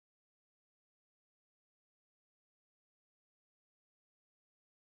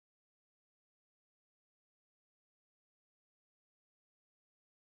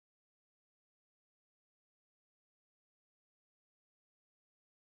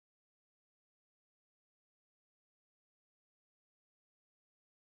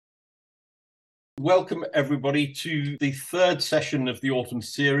Welcome everybody to the third session of the autumn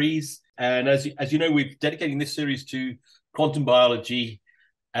series. And as you know, we're dedicating this series to quantum biology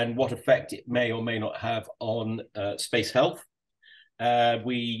and what effect it may or may not have on space health.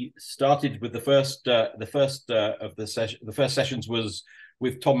 We started with the first sessions was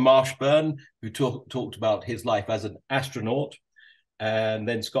with Tom Marshburn, who talked about his life as an astronaut, and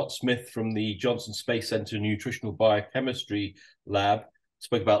then Scott Smith from the Johnson Space Center Nutritional Biochemistry Lab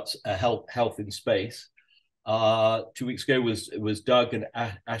spoke about health in space. 2 weeks ago was Doug and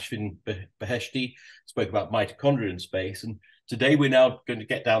Ashvin Beheshti spoke about mitochondria in space, and today we're now going to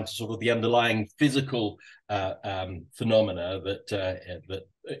get down to sort of the underlying physical phenomena that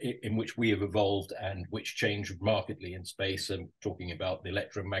in which we have evolved and which change markedly in space. And talking about the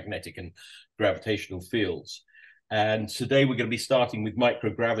electromagnetic and gravitational fields. And today we're going to be starting with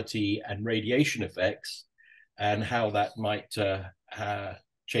microgravity and radiation effects, and how that might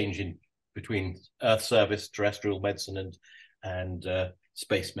change in between Earth service, terrestrial medicine, and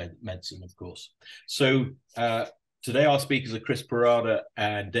space medicine, of course. So today our speakers are Chris Porada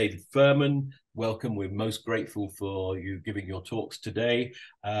and David Furman. Welcome. We're most grateful for you giving your talks today.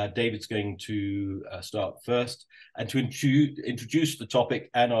 David's going to start first. And to introduce the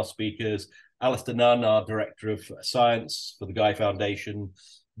topic and our speakers, Alistair Nunn, our Director of Science for the Guy Foundation,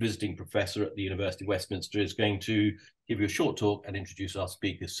 visiting professor at the University of Westminster, is going to give you a short talk and introduce our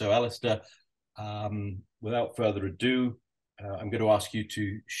speakers. So Alistair, without further ado, I'm going to ask you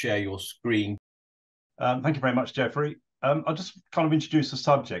to share your screen. Thank you very much, Jeffrey. I'll just kind of introduce the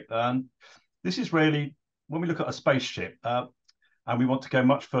subject. This is really, when we look at a spaceship and we want to go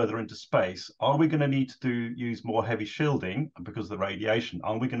much further into space, are we going to need to use more heavy shielding because of the radiation?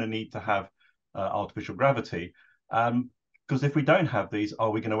 Are we going to need to have artificial gravity? Because if we don't have these, are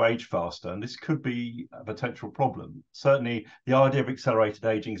we going to age faster? And this could be a potential problem. Certainly, the idea of accelerated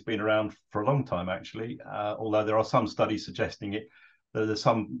aging has been around for a long time, actually, although there are some studies suggesting it. There's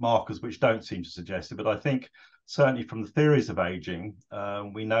some markers which don't seem to suggest it. But I think certainly from the theories of aging,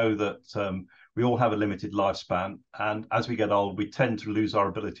 we know that we all have a limited lifespan. And as we get old, we tend to lose our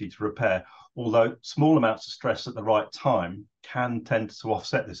ability to repair, although small amounts of stress at the right time can tend to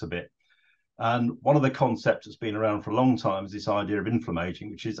offset this a bit. And one of the concepts that's been around for a long time is this idea of inflammaging,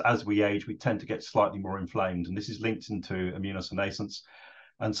 which is as we age, we tend to get slightly more inflamed. And this is linked into immunosenescence.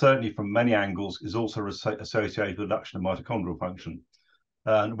 And certainly from many angles is also associated with reduction of mitochondrial function.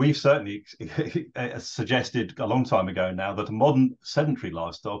 And we've certainly suggested a long time ago now that a modern sedentary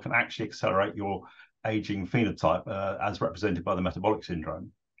lifestyle can actually accelerate your aging phenotype as represented by the metabolic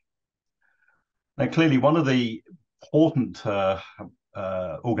syndrome. Now, clearly, one of the important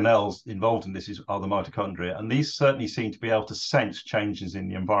organelles involved in this are the mitochondria, and these certainly seem to be able to sense changes in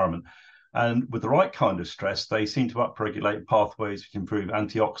the environment. And with the right kind of stress, they seem to upregulate pathways which improve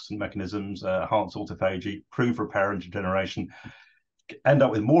antioxidant mechanisms, enhance autophagy, improve repair and regeneration, end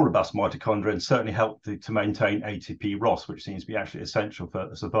up with more robust mitochondria, and certainly help to maintain ATP ROS, which seems to be actually essential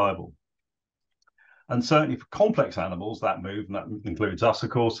for survival. And certainly for complex animals that move, and that includes us,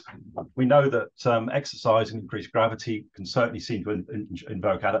 of course, we know that exercise and increased gravity can certainly seem to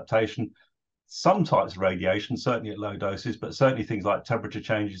invoke adaptation. Some types of radiation, certainly at low doses, but certainly things like temperature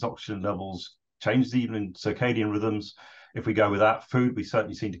changes, oxygen levels, changes even in circadian rhythms. If we go with that, food, we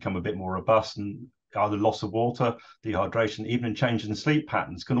certainly seem to become a bit more robust, and either loss of water, dehydration, even in changes in sleep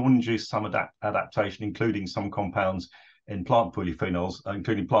patterns can all induce some adaptation, including some compounds in plant polyphenols,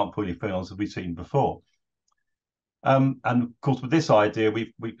 including plant polyphenols that we've seen before. And of course, with this idea,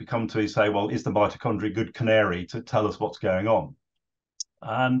 we've become to say, well, is the mitochondria good canary to tell us what's going on?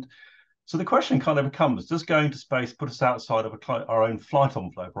 And so the question kind of becomes, does going to space put us outside of our own flight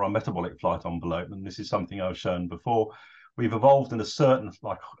envelope or our metabolic flight envelope? And this is something I've shown before. We've evolved in a certain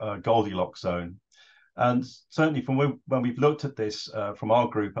Goldilocks zone. And certainly from when we've looked at this from our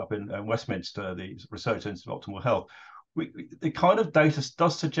group up in Westminster, the Research Institute of Optimal Health, the kind of data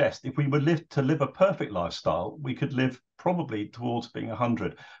does suggest if we were to live a perfect lifestyle, we could live probably towards being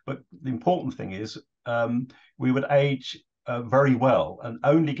 100. But the important thing is we would age very well and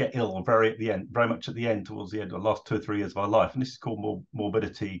only get ill very much at the end, towards the end of the last 2 or 3 years of our life. And this is called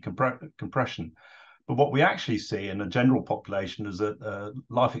morbidity compression. But what we actually see in the general population is that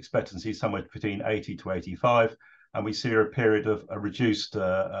life expectancy is somewhere between 80 to 85, and we see a period of a reduced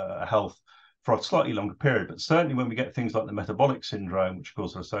health for a slightly longer period. But certainly when we get things like the metabolic syndrome, which of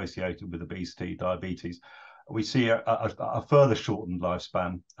course are associated with obesity, diabetes, we see a further shortened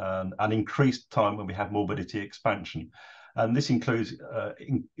lifespan and an increased time when we have morbidity expansion. And this includes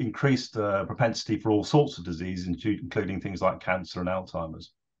increased propensity for all sorts of diseases, including things like cancer and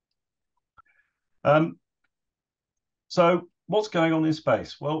Alzheimer's. So what's going on in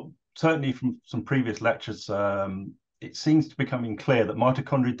space? Well, certainly from some previous lectures, it seems to be becoming clear that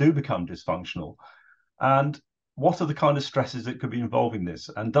mitochondria do become dysfunctional. And what are the kind of stresses that could be involving this?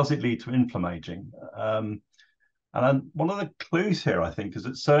 And does it lead to inflammation? And one of the clues here, I think, is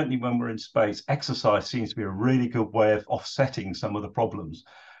that certainly when we're in space, exercise seems to be a really good way of offsetting some of the problems.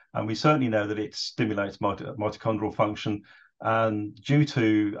 And we certainly know that it stimulates mitochondrial function. And due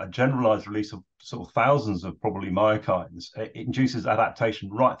to a generalized release of sort of thousands of probably myokines, it induces adaptation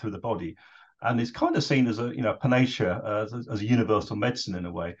right through the body. And it's kind of seen as a panacea, as a universal medicine in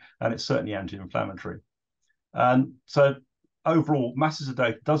a way. And it's certainly anti-inflammatory. And so overall, masses of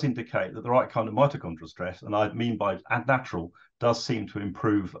data does indicate that the right kind of mitochondrial stress, and I mean by natural, does seem to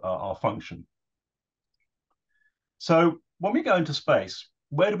improve our function. So when we go into space,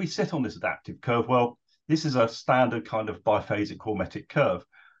 where do we sit on this adaptive curve? Well, this is a standard kind of biphasic hormetic curve,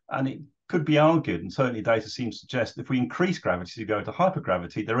 and it could be argued, and certainly data seems to suggest, if we increase gravity to go to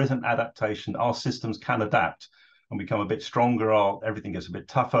hypergravity, there is an adaptation. Our systems can adapt and become a bit stronger, everything gets a bit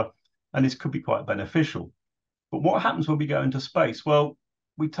tougher, and this could be quite beneficial. But what happens when we go into space? Well,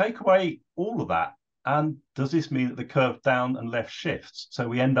 we take away all of that. And does this mean that the curve down and left shifts? So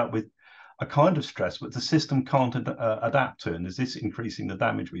we end up with a kind of stress which the system can't adapt to. And is this increasing the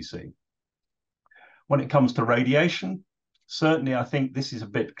damage we see? When it comes to radiation, certainly I think this is a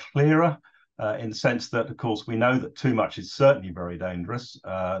bit clearer in the sense that, of course, we know that too much is certainly very dangerous.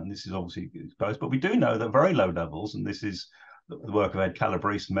 And this is obviously exposed, but we do know that very low levels, and this is the work of Ed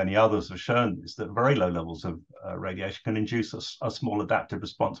Calabrese and many others have shown, is that very low levels of radiation can induce a small adaptive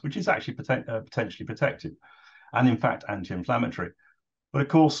response, which is actually potentially protective and, in fact, anti-inflammatory. But, of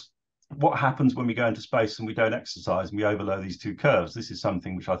course, what happens when we go into space and we don't exercise and we overload these two curves? This is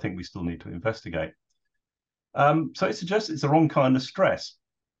something which I think we still need to investigate. So it suggests it's the wrong kind of stress.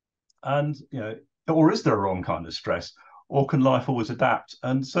 And, or is there a wrong kind of stress? Or can life always adapt?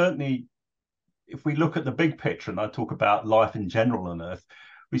 And certainly, if we look at the big picture, and I talk about life in general on Earth,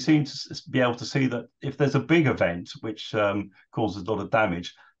 we seem to be able to see that if there's a big event which causes a lot of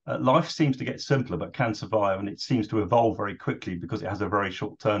damage, life seems to get simpler but can survive, and it seems to evolve very quickly because it has a very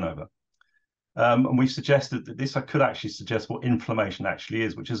short turnover. And we've suggested that this could actually suggest what inflammation actually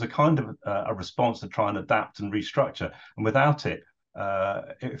is, which is a kind of a response to try and adapt and restructure. And without it,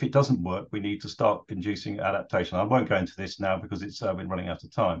 if it doesn't work, we need to start inducing adaptation. I won't go into this now because it's been running out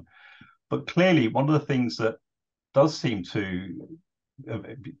of time. But clearly, one of the things that does seem to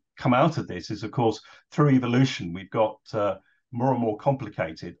come out of this is, of course, through evolution, we've got more and more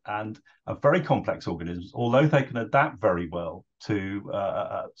complicated and very complex organisms, although they can adapt very well to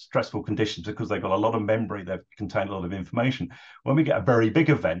stressful conditions because they've got a lot of memory, they contain a lot of information. When we get a very big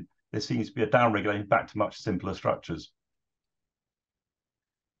event, there seems to be a downregulation back to much simpler structures.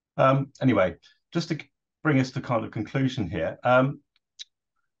 Anyway, just to bring us to kind of conclusion here,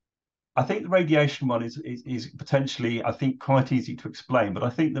 I think the radiation one is potentially, I think, quite easy to explain, but I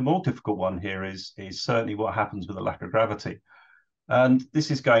think the more difficult one here is certainly what happens with the lack of gravity. And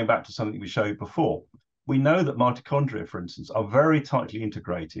this is going back to something we showed before. We know that mitochondria, for instance, are very tightly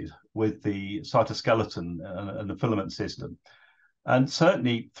integrated with the cytoskeleton and the filament system. And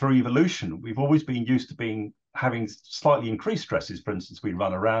certainly through evolution, we've always been used to having slightly increased stresses. For instance, we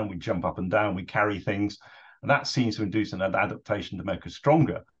run around, we jump up and down, we carry things, and that seems to induce an adaptation to make us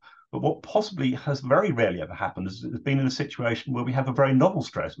stronger. But what possibly has very rarely ever happened is been in a situation where we have a very novel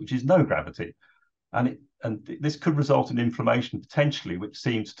stress, which is no gravity. And this could result in inflammation potentially, which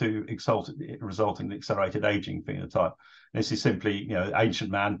seems to result in accelerated aging phenotype. This is simply,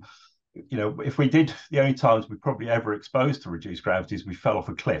 ancient man. If we did, the only times we probably ever exposed to reduced gravity is we fell off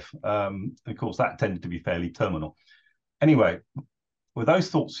a cliff. Of course, that tended to be fairly terminal. Anyway, with those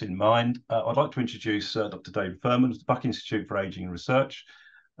thoughts in mind, I'd like to introduce Dr. David Furman of the Buck Institute for Aging and Research.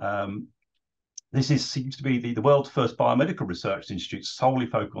 This seems to be the world's first biomedical research institute solely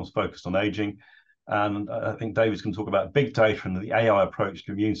focused on aging. And I think David's going to talk about big data and the AI approach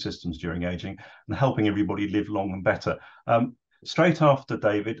to immune systems during aging and helping everybody live long and better. Straight after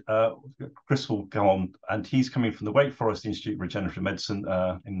David, Chris will go on, and he's coming from the Wake Forest Institute of Regenerative Medicine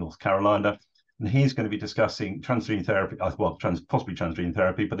in North Carolina. And he's going to be discussing transgene therapy, possibly transgene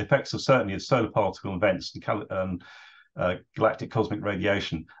therapy, but the effects certainly of solar particle events and galactic cosmic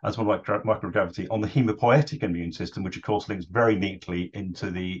radiation, as well as microgravity, on the hemopoietic immune system, which of course links very neatly into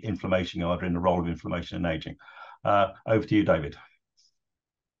the inflammation area and the role of inflammation in aging. Over to you, David.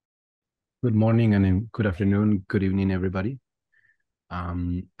 Good morning and good afternoon, good evening, everybody.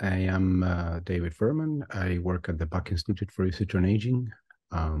 I am David Furman. I work at the Buck Institute for Research on Aging,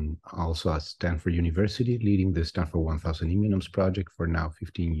 also at Stanford University, leading the Stanford 1000 Immunomes project for now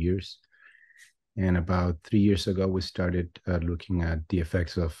 15 years. And about 3 years ago, we started looking at the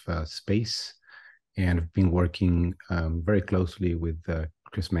effects of space, and have been working very closely with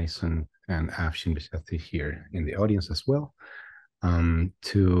Chris Mason and Afshin Bishathi here in the audience as well,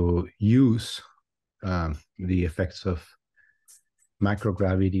 to use the effects of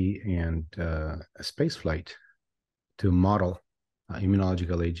microgravity and spaceflight to model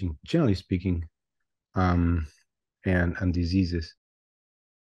immunological aging, generally speaking, and diseases.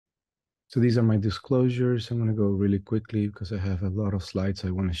 So these are my disclosures. I'm going to go really quickly because I have a lot of slides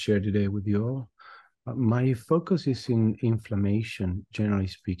I want to share today with you all. My focus is in inflammation, generally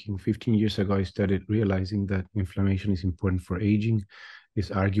speaking. 15 years ago, I started realizing that inflammation is important for aging. It's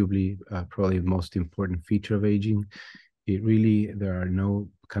arguably probably the most important feature of aging. There are no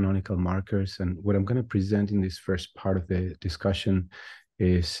canonical markers. And what I'm going to present in this first part of the discussion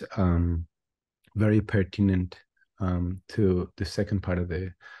is very pertinent to the second part of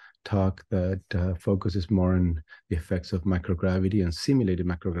the talk that focuses more on the effects of microgravity and simulated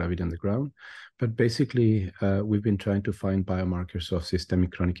microgravity on the ground. But basically, we've been trying to find biomarkers of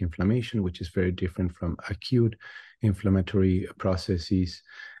systemic chronic inflammation, which is very different from acute inflammatory processes.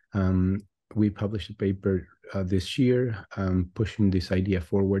 We published a paper this year pushing this idea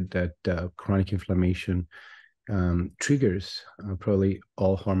forward that chronic inflammation triggers probably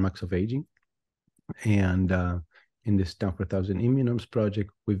all hallmarks of aging. And in the Stanford 1000 Immunomes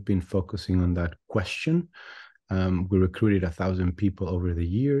project, we've been focusing on that question. We recruited 1,000 people over the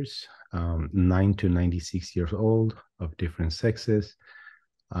years, 9 to 96 years old, of different sexes,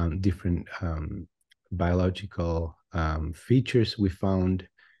 different biological features we found.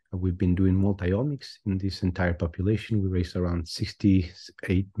 We've been doing multiomics in this entire population. We raised around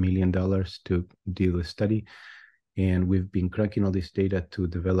 $68 million to do the study. And we've been cracking all this data to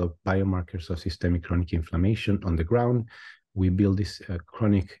develop biomarkers of systemic chronic inflammation on the ground. We build this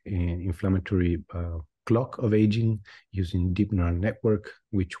chronic inflammatory clock of aging using deep neural network,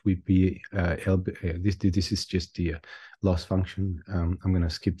 which would be, this is just the loss function I'm going to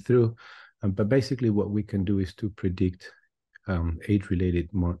skip through. But basically what we can do is to predict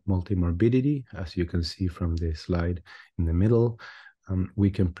age-related multimorbidity, as you can see from the slide in the middle. We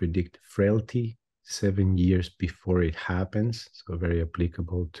can predict frailty 7 years before it happens, so very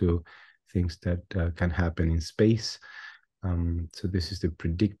applicable to things that can happen in space. So this is the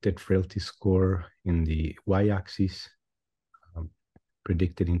predicted frailty score in the y-axis,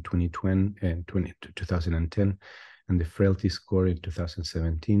 predicted in 2020 and 2010, and the frailty score in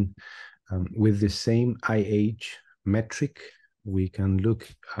 2017. With the same IH metric, we can look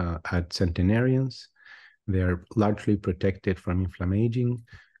at centenarians. They are largely protected from inflammaging.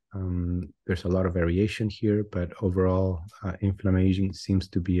 There's a lot of variation here, but overall, inflammation seems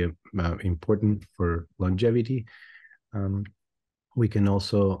to be important for longevity. We can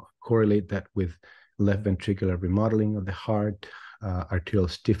also correlate that with left ventricular remodeling of the heart, arterial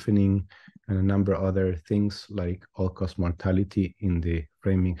stiffening, and a number of other things like all-cause mortality in the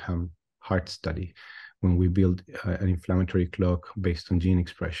Framingham heart study when we build an inflammatory clock based on gene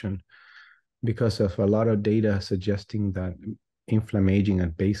expression. Because of a lot of data suggesting that inflammaging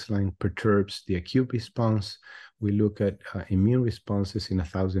at baseline perturbs the acute response, we look at immune responses in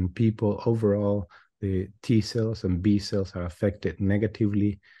 1,000 people. Overall, the T cells and B cells are affected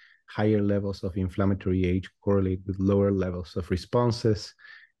negatively. Higher levels of inflammatory age correlate with lower levels of responses,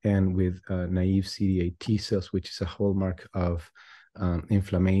 and with naive CD8 T cells, which is a hallmark of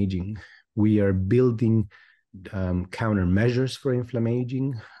inflammaging. We are building countermeasures for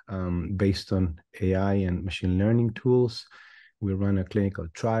inflammaging based on AI and machine learning tools. We run a clinical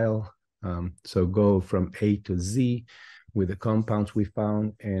trial, so go from A to Z with the compounds we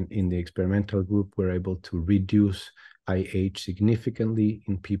found, and in the experimental group, we're able to reduce IH significantly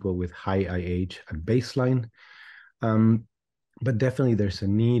in people with high IH at baseline. But definitely there's a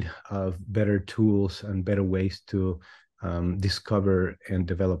need of better tools and better ways to discover and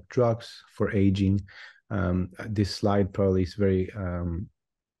develop drugs for aging. This slide probably is very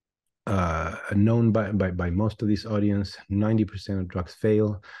known by most of this audience. 90% of drugs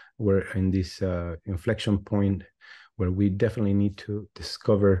fail. We're in this inflection point where we definitely need to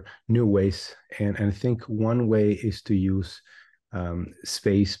discover new ways. And I think one way is to use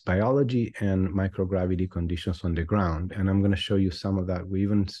space biology and microgravity conditions on the ground. And I'm going to show you some of that. We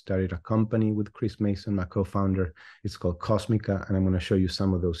even started a company with Chris Mason, my co-founder. It's called Cosmica, and I'm going to show you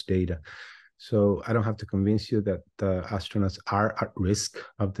some of those data. So I don't have to convince you that astronauts are at risk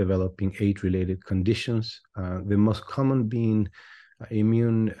of developing age-related conditions. The most common being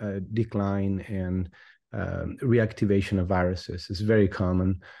immune decline and reactivation of viruses is very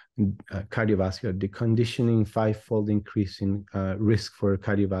common. cardiovascular deconditioning, 5-fold increase in risk for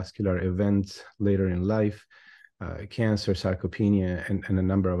cardiovascular events later in life, cancer, sarcopenia, and a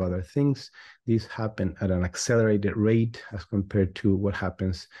number of other things. These happen at an accelerated rate as compared to what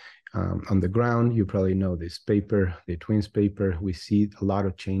happens on the ground. You probably know this paper, the twins paper. We see a lot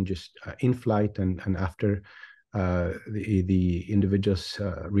of changes in flight and after the individuals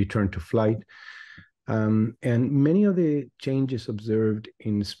return to flight. And many of the changes observed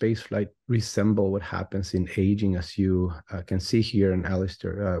in spaceflight resemble what happens in aging, as you can see here, and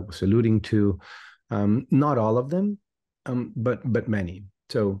Alistair was alluding to. Not all of them, but many.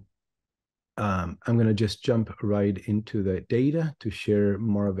 So I'm going to just jump right into the data to share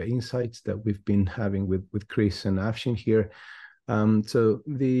more of the insights that we've been having with Chris and Afshin here. So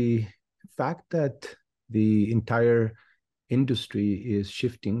the fact that the entire industry is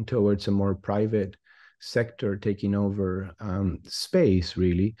shifting towards a more private sector taking over space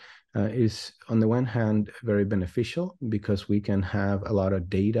really is on the one hand very beneficial, because we can have a lot of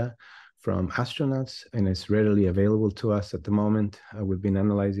data from astronauts, and it's readily available to us at the moment. We've been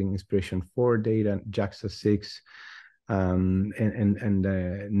analyzing Inspiration 4 data, JAXA 6, and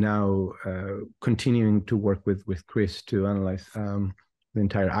now continuing to work with Chris to analyze the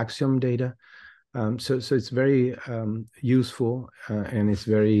entire Axiom data. So it's very useful, and it's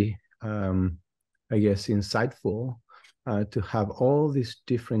very, I guess, insightful to have all these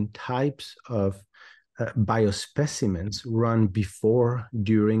different types of biospecimens run before,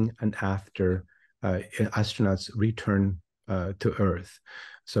 during, and after astronauts return to Earth.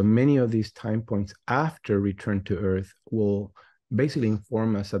 So many of these time points after return to Earth will basically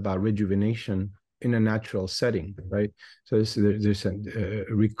inform us about rejuvenation in a natural setting, right? So there's a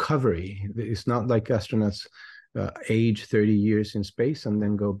recovery. It's not like astronauts age 30 years in space and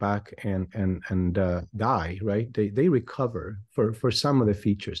then go back and die, right? They recover for some of the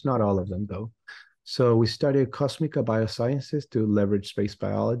features, not all of them though. So we studied Cosmica Biosciences to leverage space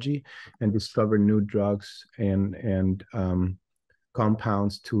biology and discover new drugs and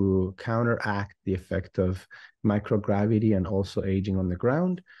compounds to counteract the effect of microgravity and also aging on the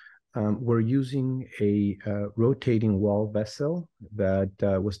ground. We're using a rotating wall vessel that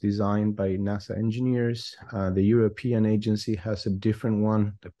was designed by NASA engineers. The European agency has a different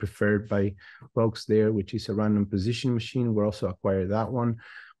one preferred by folks there, which is a random position machine. We're also acquired that one.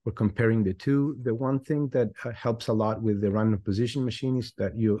 We're comparing the two. The one thing that helps a lot with the random position machine is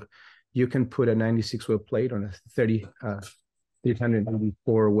that you can put a 96 well plate on a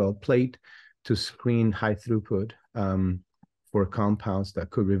 384 well plate to screen high throughput for compounds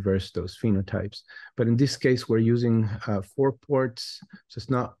that could reverse those phenotypes. But in this case, we're using 4 ports, so it's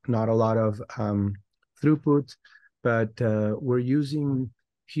not a lot of throughput, but we're using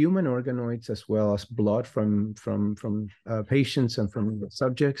human organoids as well as blood from patients and from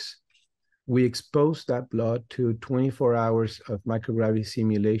subjects. We expose that blood to 24 hours of microgravity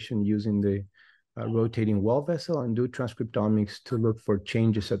simulation using the rotating wall vessel and do transcriptomics to look for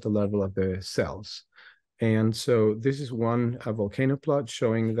changes at the level of the cells. And so this is one volcano plot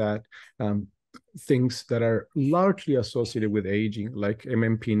showing that things that are largely associated with aging, like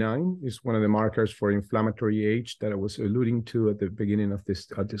MMP9 is one of the markers for inflammatory age that I was alluding to at the beginning of this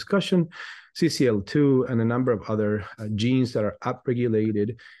discussion, CCL2, and a number of other genes that are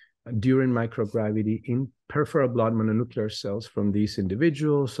upregulated during microgravity in peripheral blood mononuclear cells from these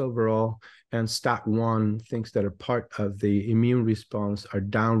individuals overall, and STAT1, things that are part of the immune response, are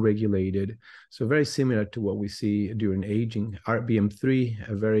downregulated. So very similar to what we see during aging. RBM3,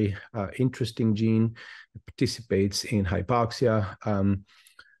 a very interesting gene, participates in hypoxia.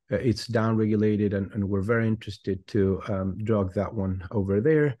 It's downregulated, and we're very interested to drug that one over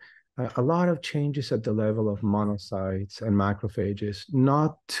there. A lot of changes at the level of monocytes and macrophages,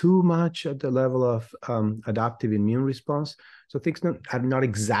 not too much at the level of adaptive immune response. So things are not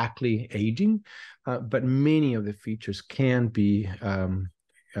exactly aging, but many of the features can be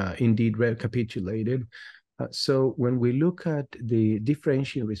indeed recapitulated. So when we look at the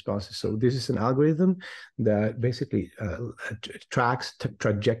differentiating responses, so this is an algorithm that basically tracks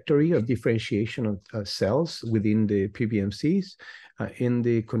trajectory of differentiation of cells within the PBMCs. In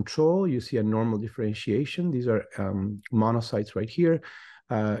the control, you see a normal differentiation. These are monocytes right here.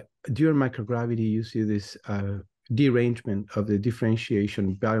 During microgravity, you see this derangement of the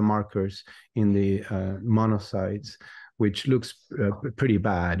differentiation biomarkers in the monocytes, which looks pretty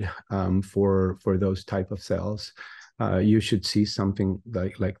bad for those type of cells. You should see something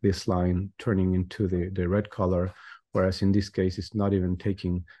like this line turning into the red color, whereas in this case, it's not even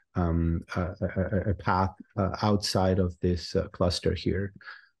taking a path outside of this cluster here.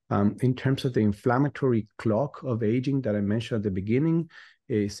 In terms of the inflammatory clock of aging that I mentioned at the beginning,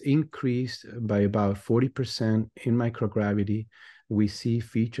 is increased by about 40% in microgravity. We see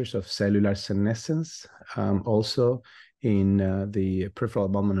features of cellular senescence also in the peripheral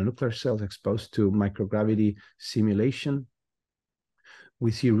bone mononuclear cells exposed to microgravity simulation.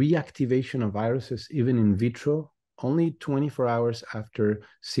 We see reactivation of viruses even in vitro, only 24 hours after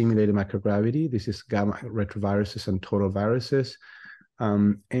simulated microgravity. This is gamma retroviruses and total viruses.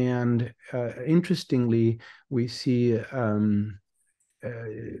 Interestingly, we see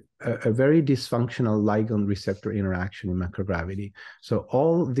a very dysfunctional ligand receptor interaction in microgravity. So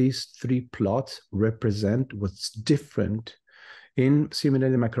all these three plots represent what's different in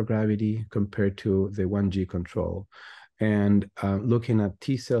simulated microgravity compared to the 1G control. And looking at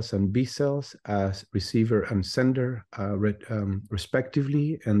T cells and B cells as receiver and sender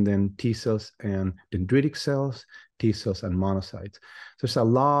respectively, and then T cells and dendritic cells, T cells and monocytes. There's a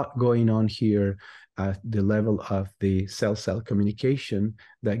lot going on here at the level of the cell-cell communication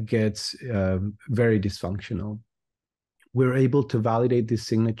that gets very dysfunctional. We're able to validate these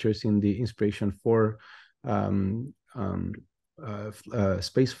signatures in the Inspiration4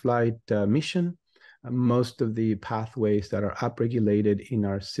 spaceflight mission. Most of the pathways that are upregulated in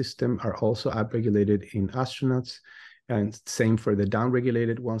our system are also upregulated in astronauts, and same for the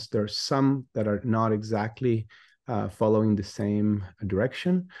downregulated ones. There are some that are not exactly following the same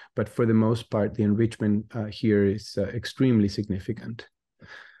direction, but for the most part, the enrichment here is extremely significant.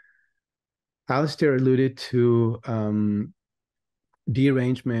 Alistair alluded to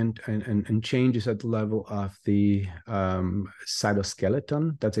derangement and changes at the level of the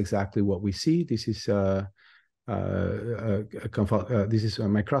cytoskeleton. That's exactly what we see. This is a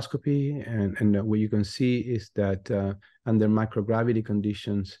microscopy, and what you can see is that under microgravity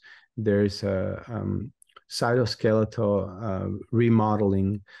conditions, there's a cytoskeletal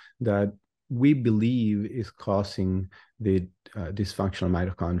remodeling that we believe is causing the dysfunctional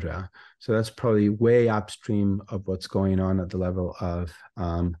mitochondria. So that's probably way upstream of what's going on at the level of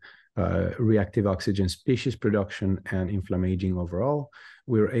reactive oxygen species production and inflammaging overall.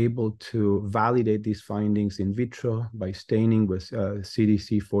 We're able to validate these findings in vitro by staining with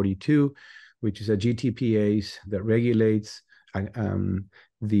CDC42, which is a GTPase that regulates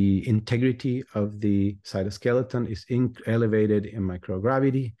the integrity of the cytoskeleton, is elevated in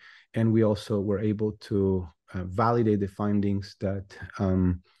microgravity. And we also were able to validate the findings that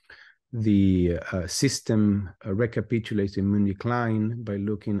the system recapitulates immune decline by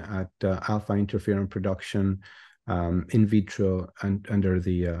looking at alpha interferon production in vitro and under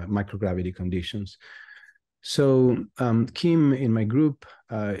the microgravity conditions. So Kim in my group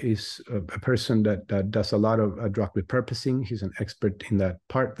is a person that does a lot of drug repurposing. He's an expert in that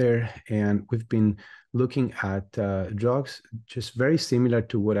part there. And we've been looking at drugs just very similar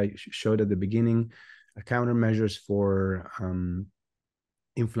to what I showed at the beginning, countermeasures for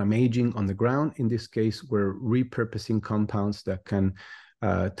inflammaging on the ground. In this case, we're repurposing compounds that can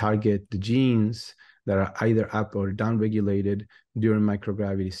target the genes that are either up or down regulated during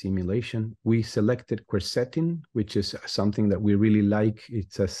microgravity simulation. We selected quercetin, which is something that we really like.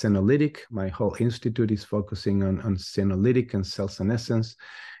 It's a senolytic. My whole institute is focusing on senolytic and cell senescence,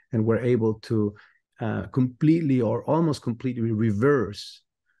 and we're able to completely or almost completely reverse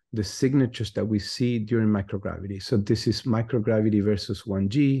the signatures that we see during microgravity. So this is microgravity versus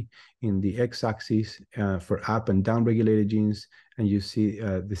 1G in the x-axis for up and down regulated genes. And you see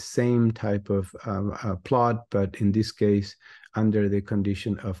the same type of plot, but in this case, under the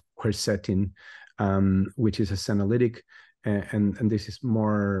condition of quercetin, which is a senolytic. And this is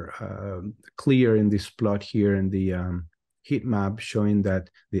more clear in this plot here in the heat map, showing that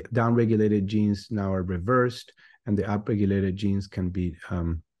the downregulated genes now are reversed and the upregulated genes can be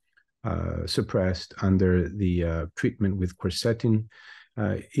suppressed under the treatment with quercetin.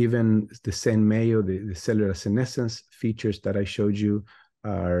 Even the same Mayo, the cellular senescence features that I showed you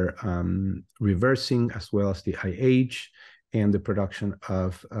are reversing, as well as the IH and the production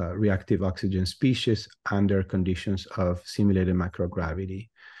of reactive oxygen species under conditions of simulated microgravity.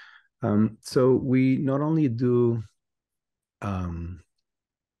 So we not only do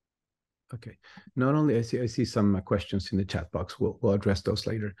not only, I see some questions in the chat box. We'll address those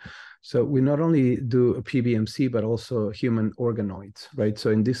later. So we not only do a PBMC, but also human organoids, right?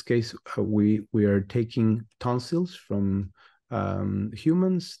 So in this case, we are taking tonsils from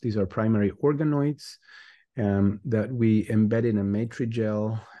humans. These are primary organoids that we embed in a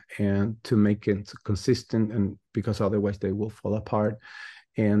matrigel and to make it consistent, and because otherwise they will fall apart,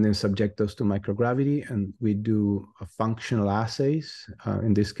 and then subject those to microgravity. And we do functional assays.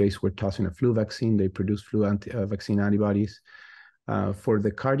 In this case, we're tossing a flu vaccine. They produce flu vaccine antibodies. For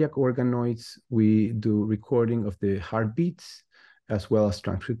the cardiac organoids, we do recording of the heartbeats as well as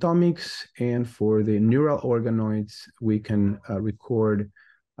transcriptomics. And for the neural organoids, we can record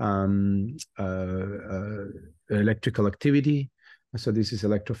electrical activity. So this is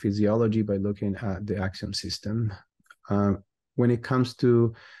electrophysiology by looking at the axion system. When it comes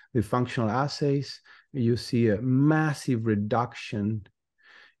to the functional assays, you see a massive reduction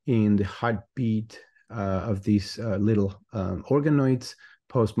in the heartbeat of these little organoids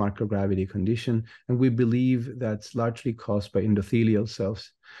post microgravity condition. And we believe that's largely caused by endothelial cells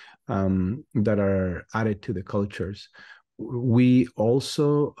that are added to the cultures. We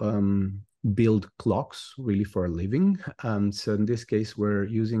also build clocks really for a living. So in this case, we're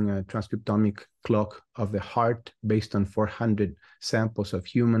using a transcriptomic clock of the heart based on 400 samples of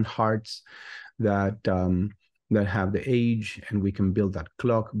human hearts that have the age, and we can build that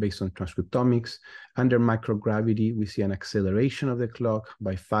clock based on transcriptomics. Under microgravity, we see an acceleration of the clock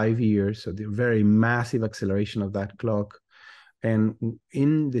by 5 years, so the very massive acceleration of that clock. And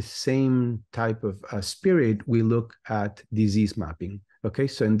in the same type of spirit, we look at disease mapping. Okay,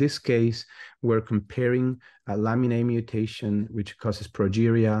 so in this case, we're comparing a lamin A mutation, which causes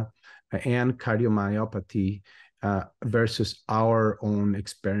progeria and cardiomyopathy, versus our own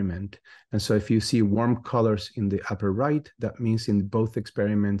experiment. And so if you see warm colors in the upper right, that means in both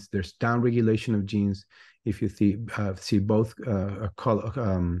experiments, there's downregulation of genes. If you see both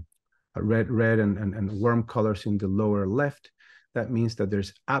red and warm colors in the lower left, that means that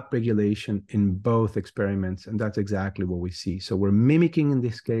there's upregulation in both experiments, and that's exactly what we see. So we're mimicking, in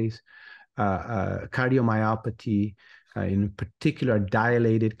this case, cardiomyopathy, in particular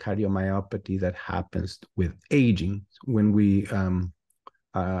dilated cardiomyopathy that happens with aging when we run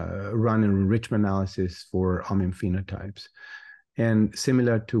an enrichment analysis for OMIM phenotypes. And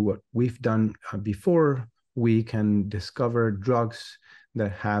similar to what we've done before, we can discover drugs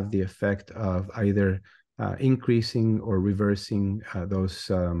that have the effect of either increasing or reversing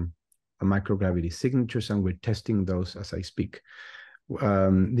those microgravity signatures, and we're testing those as I speak.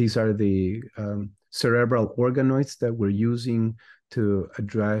 These are the cerebral organoids that we're using to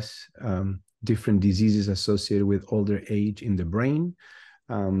address different diseases associated with older age in the brain.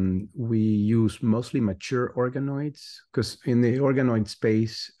 We use mostly mature organoids because in the organoid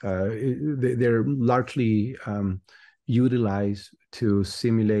space, they're largely utilized to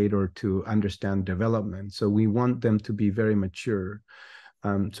simulate or to understand development. So we want them to be very mature.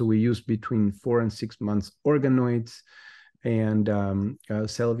 So we use between 4 and 6 months organoids. And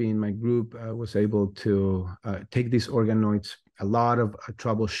Selvi in my group was able to take these organoids, a lot of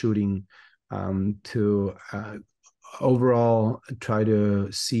troubleshooting to overall try to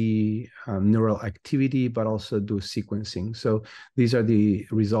see neural activity, but also do sequencing. So these are the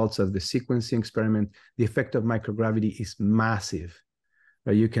results of the sequencing experiment. The effect of microgravity is massive.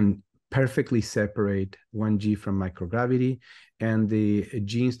 You can perfectly separate 1G from microgravity, and the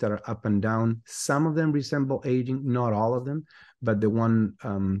genes that are up and down, some of them resemble aging, not all of them, but the one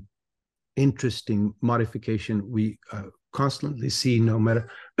interesting modification we constantly see, no matter,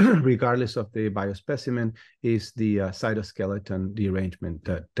 regardless of the biospecimen, is the cytoskeleton derangement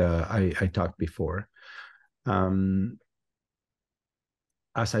that I talked before.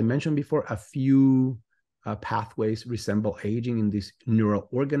 As I mentioned before, a few pathways resemble aging in these neural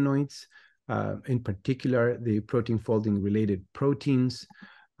organoids, in particular, the protein folding related proteins.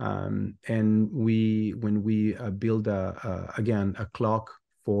 And when we build, again, a clock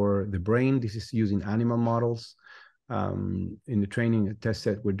for the brain, this is using animal models. In the training test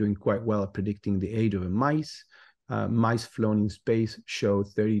set, we're doing quite well at predicting the age of a mice. Mice flown in space showed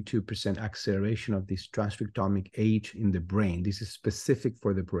 32% acceleration of this transcriptomic age in the brain. This is specific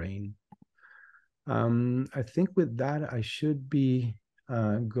for the brain. I think with that, I should be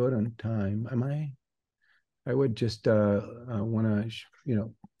good on time. Am I? I would just want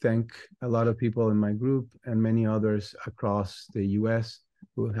to, thank a lot of people in my group and many others across the U.S.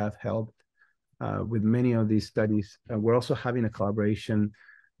 who have helped with many of these studies. We're also having a collaboration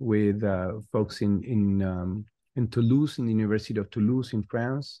with folks in Toulouse, in the University of Toulouse in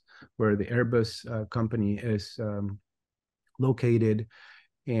France, where the Airbus company is located.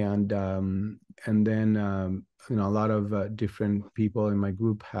 And then a lot of different people in my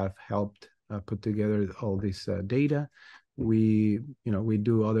group have helped put together all this data. We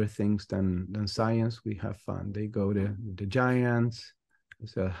do other things than science. We have fun. They go to the Giants,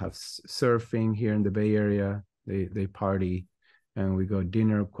 so have surfing here in the Bay Area. They party, and we go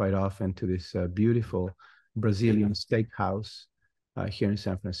dinner quite often to this beautiful Brazilian steakhouse here in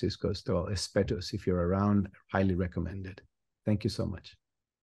San Francisco. So Espetos, if you're around, highly recommended. Thank you so much.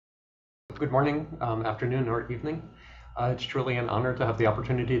 Good morning, afternoon, or evening. It's truly an honor to have the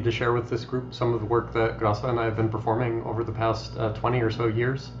opportunity to share with this group some of the work that Grasa and I have been performing over the past 20 or so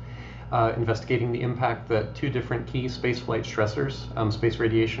years, investigating the impact that two different key spaceflight stressors, space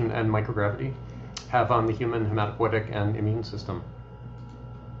radiation and microgravity, have on the human hematopoietic and immune system.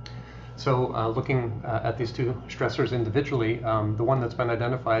 So looking at these two stressors individually, the one that's been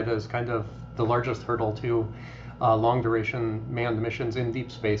identified as kind of the largest hurdle to long-duration manned missions in deep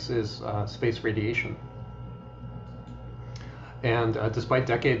space is space radiation. And despite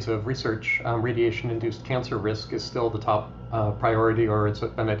decades of research, radiation-induced cancer risk is still the top priority, or it's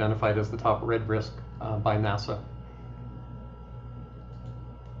been identified as the top red risk by NASA.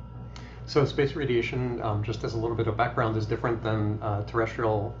 So space radiation, just as a little bit of background, is different than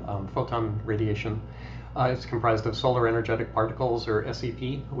terrestrial photon radiation. It's comprised of solar energetic particles, or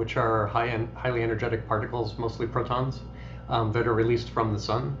SEP, which are highly energetic particles, mostly protons, that are released from the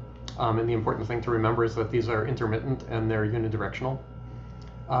sun. And the important thing to remember is that these are intermittent and they're unidirectional.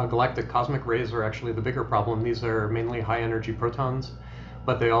 Galactic cosmic rays are actually the bigger problem. These are mainly high energy protons,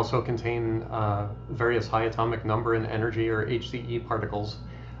 but they also contain various high atomic number and energy, or HCE particles,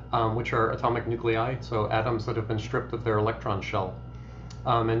 which are atomic nuclei, so atoms that have been stripped of their electron shell.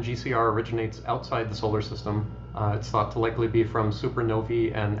 And GCR originates outside the solar system. It's thought to likely be from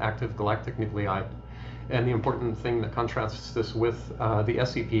supernovae and active galactic nuclei. And the important thing that contrasts this with the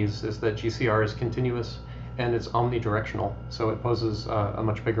SEPs is that GCR is continuous and it's omnidirectional. So it poses a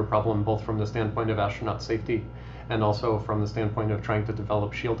much bigger problem, both from the standpoint of astronaut safety and also from the standpoint of trying to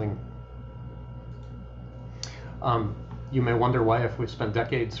develop shielding. You may wonder why, if we've spent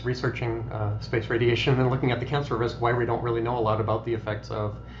decades researching space radiation and looking at the cancer risk, why we don't really know a lot about the effects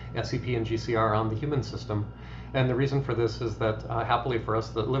of SEP and GCR on the human system. And the reason for this is that, happily for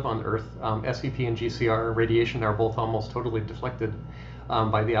us that live on Earth, SEP and GCR radiation are both almost totally deflected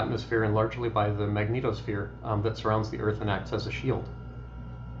by the atmosphere and largely by the magnetosphere that surrounds the Earth and acts as a shield.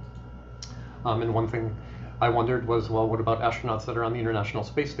 And one thing I wondered was, well, what about astronauts that are on the International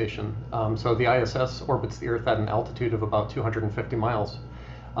Space Station? So the ISS orbits the Earth at an altitude of about 250 miles,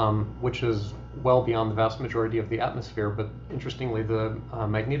 which is well beyond the vast majority of the atmosphere. But interestingly, the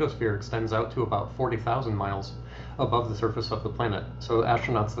magnetosphere extends out to about 40,000 miles above the surface of the planet. So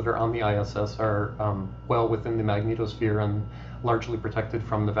astronauts that are on the ISS are well within the magnetosphere and largely protected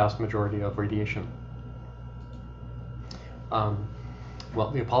from the vast majority of radiation. Well,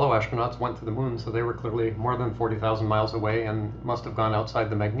 the Apollo astronauts went to the moon, so they were clearly more than 40,000 miles away and must have gone outside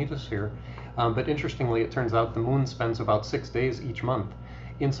the magnetosphere. But interestingly, it turns out the moon spends about 6 days each month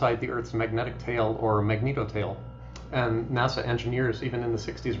inside the Earth's magnetic tail, or magnetotail. And NASA engineers, even in the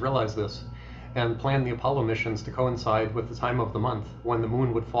 60s, realized this and planned the Apollo missions to coincide with the time of the month when the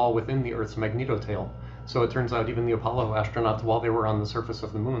moon would fall within the Earth's magnetotail. So it turns out even the Apollo astronauts, while they were on the surface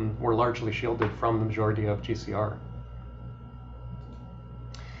of the moon, were largely shielded from the majority of GCR.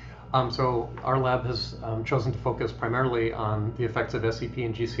 So our lab has chosen to focus primarily on the effects of SEP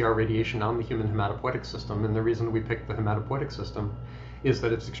and GCR radiation on the human hematopoietic system. And the reason we picked the hematopoietic system is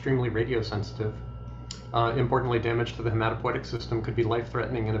that it's extremely radiosensitive. Importantly, damage to the hematopoietic system could be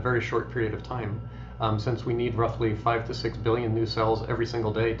life-threatening in a very short period of time, since we need roughly 5 to 6 billion new cells every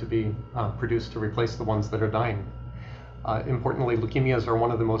single day to be produced to replace the ones that are dying. Importantly, leukemias are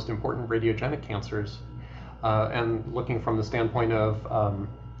one of the most important radiogenic cancers. And looking from the standpoint of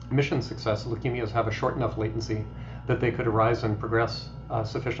mission success, leukemias have a short enough latency that they could arise and progress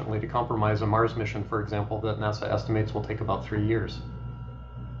sufficiently to compromise a Mars mission, for example, that NASA estimates will take about 3 years.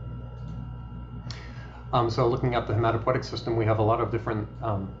 So looking at the hematopoietic system, we have a lot of different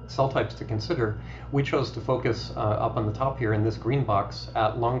cell types to consider. We chose to focus up on the top here in this green box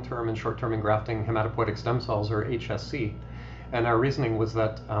at long-term and short-term engrafting hematopoietic stem cells, or HSC. And our reasoning was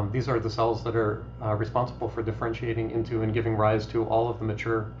that these are the cells that are responsible for differentiating into and giving rise to all of the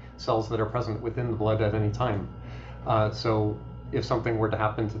mature cells that are present within the blood at any time. So if something were to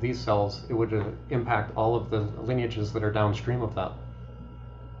happen to these cells, it would impact all of the lineages that are downstream of that.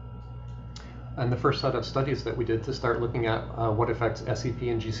 And the first set of studies that we did to start looking at what effects SEP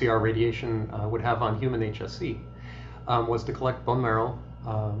and GCR radiation would have on human HSC was to collect bone marrow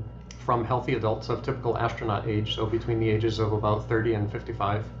from healthy adults of typical astronaut age, so between the ages of about 30 and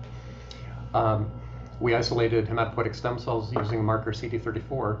 55. We isolated hematopoietic stem cells using marker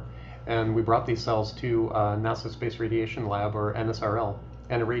CD34, and we brought these cells to NASA Space Radiation Lab, or NSRL,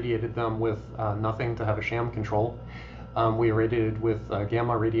 and irradiated them with nothing to have a sham control. We irradiated with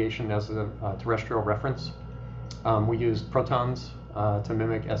gamma radiation as a terrestrial reference. We used protons to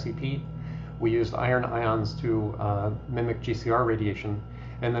mimic SEP. We used iron ions to mimic GCR radiation.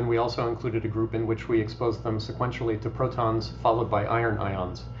 And then we also included a group in which we exposed them sequentially to protons followed by iron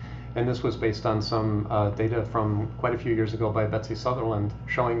ions. And this was based on some data from quite a few years ago by Betsy Sutherland,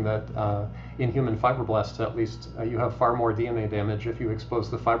 showing that in human fibroblasts at least, you have far more DNA damage if you expose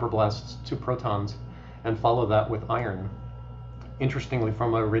the fibroblasts to protons and follow that with iron. Interestingly,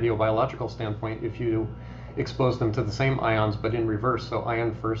 from a radiobiological standpoint, if you expose them to the same ions but in reverse, so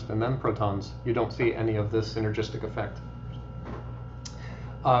iron first and then protons, you don't see any of this synergistic effect.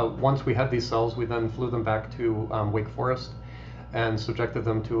 Once we had these cells, we then flew them back to Wake Forest and subjected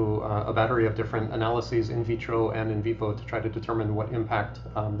them to a battery of different analyses in vitro and in vivo to try to determine what impact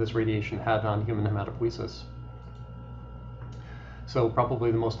this radiation had on human hematopoiesis. So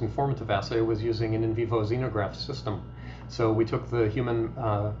probably the most informative assay was using an in vivo xenograft system. So we took the human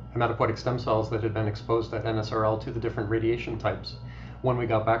hematopoietic stem cells that had been exposed at NSRL to the different radiation types. When we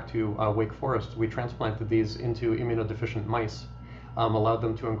got back to Wake Forest, we transplanted these into immunodeficient mice, allowed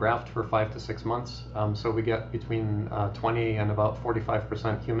them to engraft for 5 to 6 months. So we get between 20 and about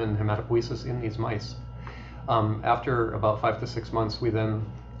 45% human hematopoiesis in these mice. After about 5 to 6 months, we then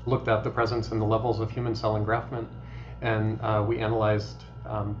looked at the presence and the levels of human cell engraftment, and we analyzed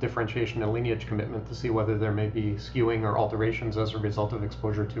differentiation and lineage commitment to see whether there may be skewing or alterations as a result of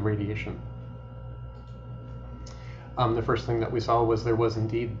exposure to radiation. The first thing that we saw was there was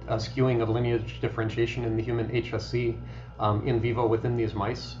indeed a skewing of lineage differentiation in the human HSC in vivo within these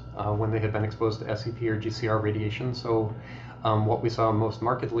mice when they had been exposed to SEP or GCR radiation. So what we saw most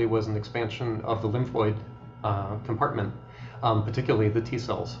markedly was an expansion of the lymphoid compartment, particularly the T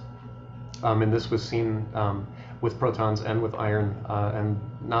cells. And this was seen with protons and with iron, and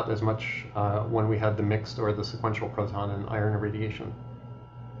not as much when we had the mixed or the sequential proton and iron irradiation.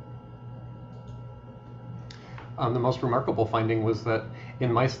 The most remarkable finding was that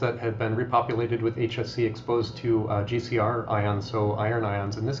in mice that had been repopulated with HSC exposed to GCR ions, so iron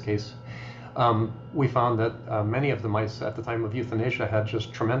ions in this case, we found that many of the mice at the time of euthanasia had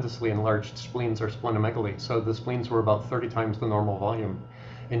just tremendously enlarged spleens or splenomegaly. So the spleens were about 30 times the normal volume.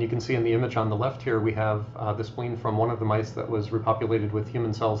 And you can see in the image on the left here, we have the spleen from one of the mice that was repopulated with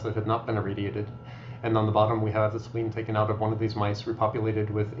human cells that had not been irradiated. And on the bottom, we have the spleen taken out of one of these mice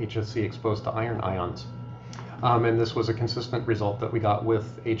repopulated with HSC exposed to iron ions. And this was a consistent result that we got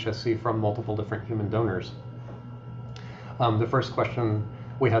with HSC from multiple different human donors. The first question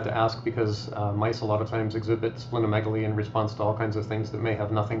we had to ask, because mice a lot of times exhibit splenomegaly in response to all kinds of things that may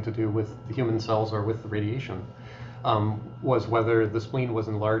have nothing to do with the human cells or with the radiation, was whether the spleen was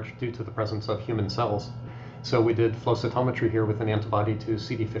enlarged due to the presence of human cells. So we did flow cytometry here with an antibody to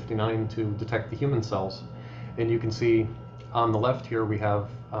CD59 to detect the human cells. And you can see on the left here we have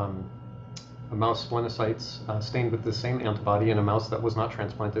a mouse splenocytes stained with the same antibody in a mouse that was not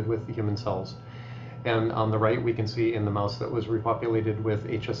transplanted with the human cells. And on the right, we can see in the mouse that was repopulated with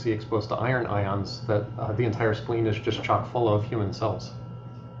HSC exposed to iron ions that the entire spleen is just chock full of human cells.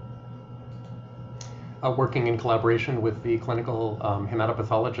 Working in collaboration with the clinical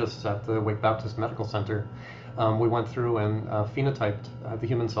hematopathologists at the Wake Baptist Medical Center, we went through and phenotyped the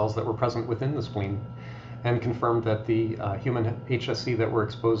human cells that were present within the spleen and confirmed that the human HSC that were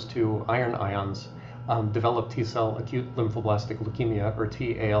exposed to iron ions developed T-cell acute lymphoblastic leukemia, or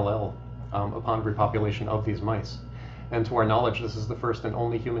TALL, upon repopulation of these mice. And to our knowledge, this is the first and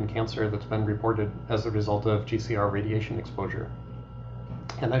only human cancer that's been reported as a result of GCR radiation exposure.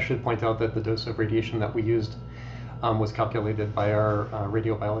 And I should point out that the dose of radiation that we used was calculated by our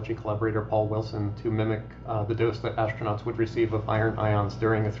radiobiology collaborator, Paul Wilson, to mimic the dose that astronauts would receive of iron ions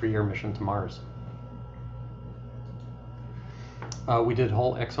during a 3-year mission to Mars. We did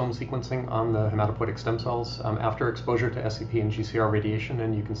whole exome sequencing on the hematopoietic stem cells after exposure to SEP and GCR radiation,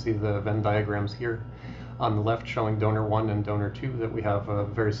 and you can see the Venn diagrams here on the left showing donor 1 and donor 2, that we have a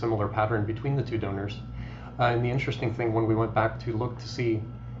very similar pattern between the two donors. And the interesting thing, when we went back to look to see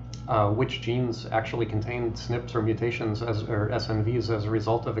which genes actually contained SNPs or mutations or SNVs as a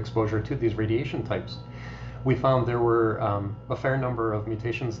result of exposure to these radiation types, we found there were a fair number of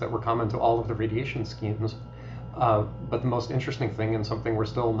mutations that were common to all of the radiation schemes. But the most interesting thing, and something we're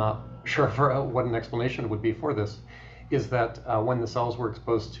still not sure for what an explanation would be for this, is that when the cells were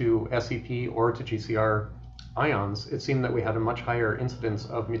exposed to SEP or to GCR ions, it seemed that we had a much higher incidence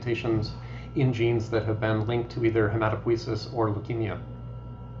of mutations in genes that have been linked to either hematopoiesis or leukemia.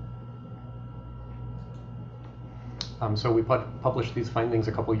 So we published these findings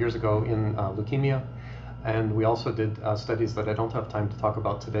a couple years ago in Leukemia, and we also did studies that I don't have time to talk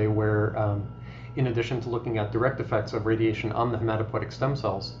about today, where in addition to looking at direct effects of radiation on the hematopoietic stem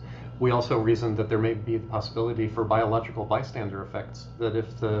cells, we also reasoned that there may be the possibility for biological bystander effects, that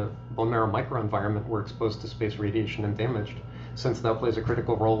if the bone marrow microenvironment were exposed to space radiation and damaged, since that plays a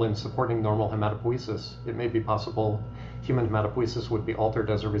critical role in supporting normal hematopoiesis, it may be possible human hematopoiesis would be altered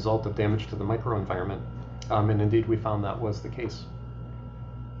as a result of damage to the microenvironment. And indeed, we found that was the case.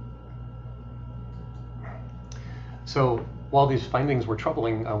 So while these findings were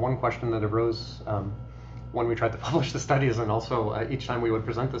troubling, one question that arose when we tried to publish the studies, and also each time we would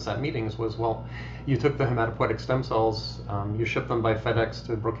present this at meetings, was, well, you took the hematopoietic stem cells, you shipped them by FedEx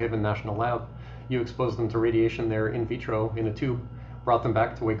to Brookhaven National Lab, you exposed them to radiation there in vitro in a tube, brought them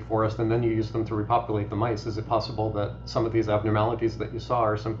back to Wake Forest, and then you used them to repopulate the mice. Is it possible that some of these abnormalities that you saw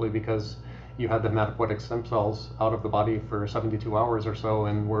are simply because you had the hematopoietic stem cells out of the body for 72 hours or so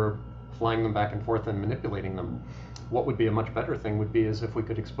and were flying them back and forth and manipulating them? What would be a much better thing would be is if we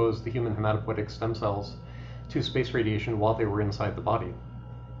could expose the human hematopoietic stem cells to space radiation while they were inside the body.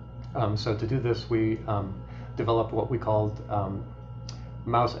 So to do this, we developed what we called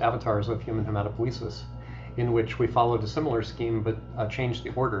mouse avatars of human hematopoiesis, in which we followed a similar scheme but changed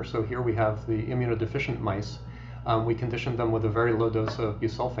the order. So here we have the immunodeficient mice. We conditioned them with a very low dose of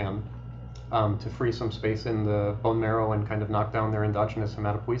busulfan to free some space in the bone marrow and kind of knock down their endogenous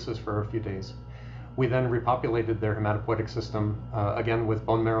hematopoiesis for a few days. We then repopulated their hematopoietic system, again with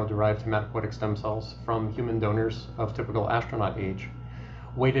bone marrow-derived hematopoietic stem cells from human donors of typical astronaut age,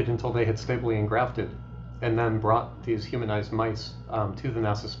 waited until they had stably engrafted, and then brought these humanized mice to the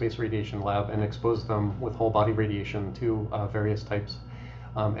NASA Space Radiation Lab and exposed them with whole body radiation to various types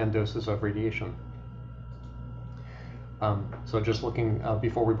and doses of radiation. So just looking,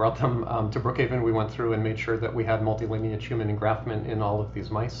 before we brought them to Brookhaven, we went through and made sure that we had multilineage human engraftment in all of these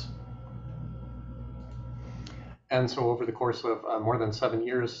mice. And so over the course of more than 7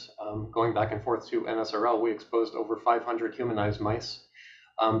 years, going back and forth to NSRL, we exposed over 500 humanized mice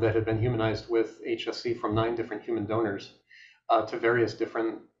that had been humanized with HSC from 9 different human donors to various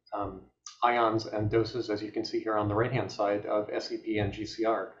different ions and doses, as you can see here on the right-hand side, of SEP and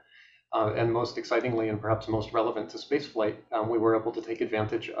GCR. And most excitingly, and perhaps most relevant to spaceflight, we were able to take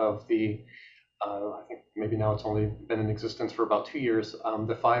advantage of the I think maybe now it's only been in existence for about 2 years,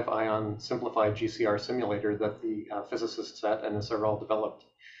 the 5-ion simplified GCR simulator that the physicists at NSRL developed,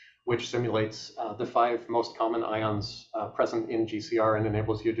 which simulates the 5 most common ions present in GCR and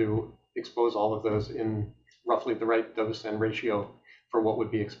enables you to expose all of those in roughly the right dose and ratio for what would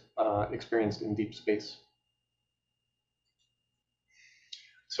be experienced in deep space.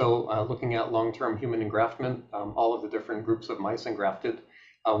 So looking at long-term human engraftment, all of the different groups of mice engrafted,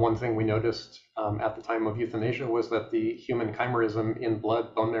 one thing we noticed at the time of euthanasia was that the human chimerism in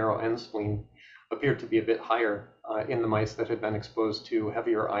blood, bone marrow, and spleen appeared to be a bit higher in the mice that had been exposed to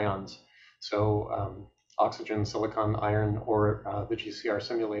heavier ions. So oxygen, silicon, iron, or the GCR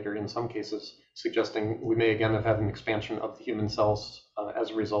simulator in some cases, suggesting we may again have had an expansion of the human cells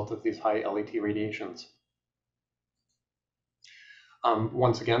as a result of these high LET radiations.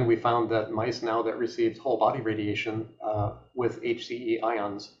 Once again, we found that mice now that received whole body radiation with HCE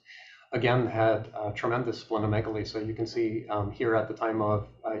ions, again, had tremendous splenomegaly. So you can see here at the time of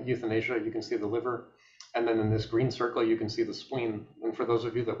euthanasia, you can see the liver. And then in this green circle, you can see the spleen. And for those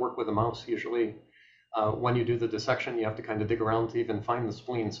of you that work with a mouse, usually when you do the dissection, you have to kind of dig around to even find the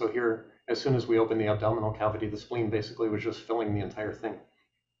spleen. So here, as soon as we opened the abdominal cavity, the spleen basically was just filling the entire thing.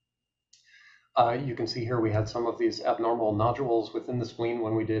 You can see here we had some of these abnormal nodules within the spleen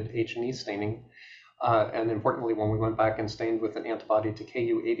when we did H&E staining. And importantly, when we went back and stained with an antibody to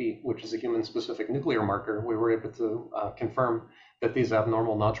Ku-80, which is a human-specific nuclear marker, we were able to confirm that these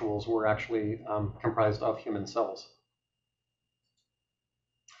abnormal nodules were actually comprised of human cells.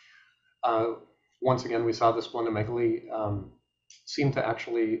 Once again, we saw the splenomegaly seem to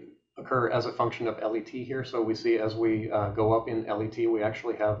actually occur as a function of LET here. So we see as we go up in LET, we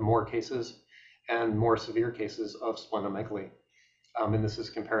actually have more cases and more severe cases of splenomegaly. And this is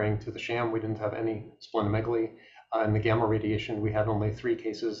comparing to the sham. We didn't have any splenomegaly. In the gamma radiation, we had only 3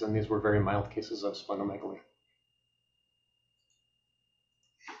 cases, and these were very mild cases of splenomegaly.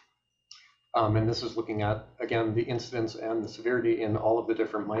 And this is looking at, again, the incidence and the severity in all of the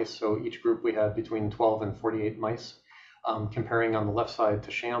different mice. So each group we had between 12 and 48 mice, comparing on the left side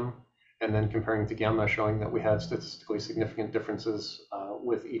to sham, and then comparing to gamma, showing that we had statistically significant differences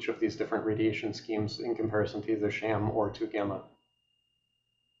with each of these different radiation schemes in comparison to either sham or to gamma.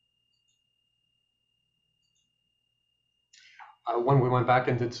 When we went back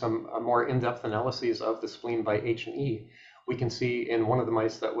and did some more in-depth analyses of the spleen by H&E, we can see in one of the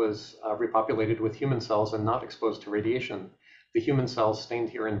mice that was repopulated with human cells and not exposed to radiation, the human cells stained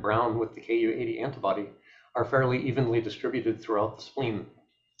here in brown with the Ku-80 antibody are fairly evenly distributed throughout the spleen.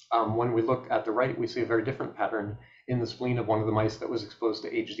 When we look at the right, we see a very different pattern in the spleen of one of the mice that was exposed to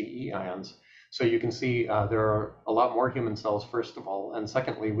HZE ions. So you can see there are a lot more human cells, first of all, and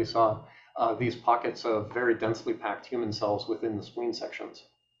secondly, we saw these pockets of very densely packed human cells within the spleen sections.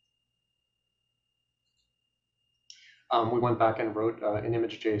 We went back and wrote an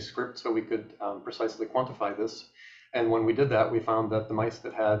ImageJ script so we could precisely quantify this. And when we did that, we found that the mice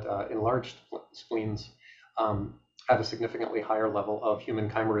that had enlarged spleens had a significantly higher level of human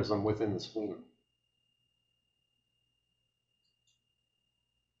chimerism within the spleen.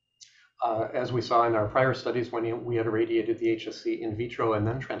 As we saw in our prior studies, when we had irradiated the HSC in vitro and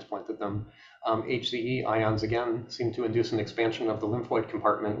then transplanted them, HCE ions again seem to induce an expansion of the lymphoid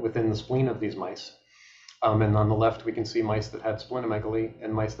compartment within the spleen of these mice. And on the left, we can see mice that had splenomegaly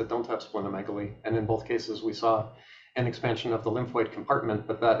and mice that don't have splenomegaly. And in both cases, we saw an expansion of the lymphoid compartment,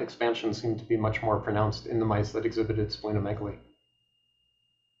 but that expansion seemed to be much more pronounced in the mice that exhibited splenomegaly.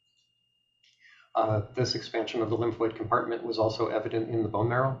 This expansion of the lymphoid compartment was also evident in the bone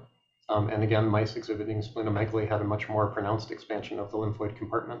marrow. And again, mice exhibiting splenomegaly had a much more pronounced expansion of the lymphoid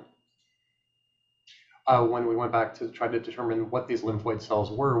compartment. When we went back to try to determine what these lymphoid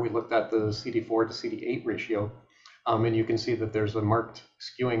cells were, we looked at the CD4 to CD8 ratio. And you can see that there's a marked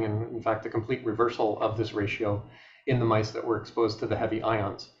skewing and, in fact, a complete reversal of this ratio in the mice that were exposed to the heavy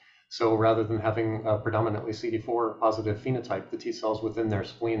ions. So rather than having a predominantly CD4 positive phenotype, the T cells within their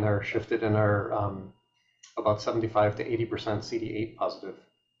spleen are shifted and are about 75 to 80% CD8 positive,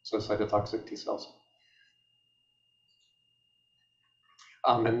 so cytotoxic T cells.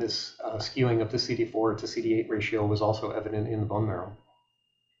 And this skewing of the CD4 to CD8 ratio was also evident in the bone marrow.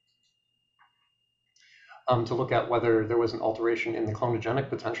 To look at whether there was an alteration in the clonogenic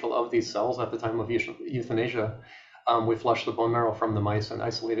potential of these cells at the time of euthanasia, we flushed the bone marrow from the mice and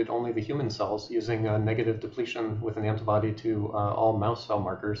isolated only the human cells using a negative depletion with an antibody to all mouse cell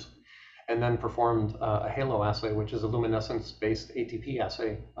markers, and then performed a halo assay, which is a luminescence-based ATP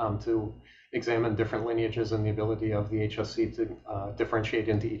assay, to examine different lineages and the ability of the HSC to differentiate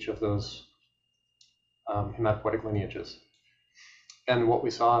into each of those hematopoietic lineages. And what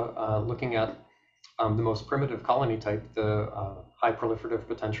we saw looking at the most primitive colony type, the high proliferative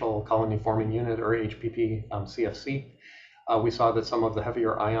potential colony forming unit, or HPP CFC, we saw that some of the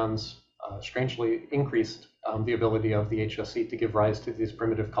heavier ions strangely increased the ability of the HSC to give rise to these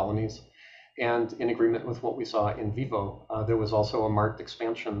primitive colonies. And in agreement with what we saw in vivo, there was also a marked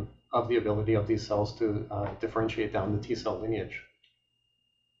expansion of the ability of these cells to differentiate down the T cell lineage.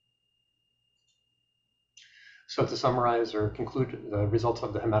 So to summarize or conclude the results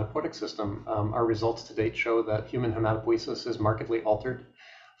of the hematopoietic system, our results to date show that human hematopoiesis is markedly altered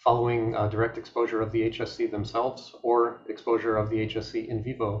following direct exposure of the HSC themselves or exposure of the HSC in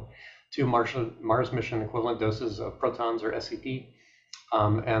vivo to Mars mission equivalent doses of protons or SEP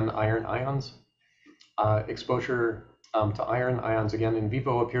and iron ions. Exposure to iron ions again in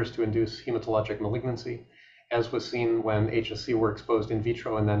vivo appears to induce hematologic malignancy, as was seen when HSC were exposed in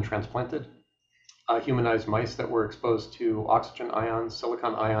vitro and then transplanted. Humanized mice that were exposed to oxygen ions,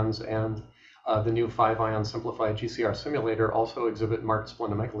 silicon ions, and the new 5-ion simplified GCR simulator also exhibit marked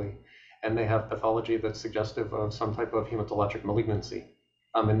splenomegaly, and they have pathology that's suggestive of some type of hematologic malignancy.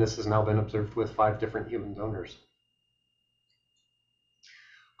 And this has now been observed with 5 different human donors.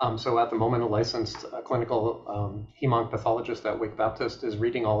 So at the moment, a licensed clinical hem-onc pathologist at Wake Baptist is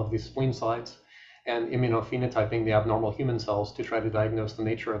reading all of these spleen slides and immunophenotyping the abnormal human cells to try to diagnose the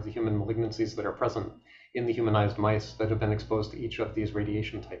nature of the human malignancies that are present in the humanized mice that have been exposed to each of these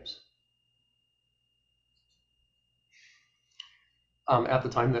radiation types. At the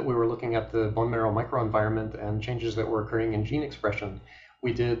time that we were looking at the bone marrow microenvironment and changes that were occurring in gene expression,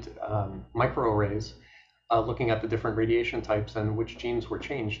 we did microarrays looking at the different radiation types and which genes were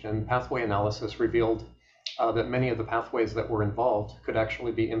changed, and pathway analysis revealed that many of the pathways that were involved could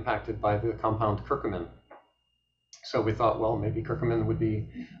actually be impacted by the compound curcumin. So we thought, well, maybe curcumin would be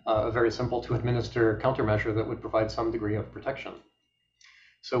a very simple to administer countermeasure that would provide some degree of protection.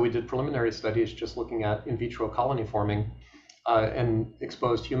 So we did preliminary studies just looking at in vitro colony forming and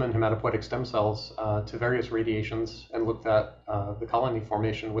exposed human hematopoietic stem cells to various radiations and looked at the colony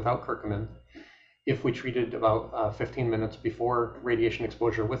formation without curcumin. If we treated about 15 minutes before radiation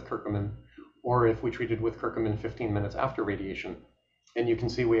exposure with curcumin, or if we treated with curcumin 15 minutes after radiation. And you can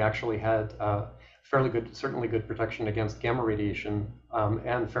see we actually had fairly good, certainly good protection against gamma radiation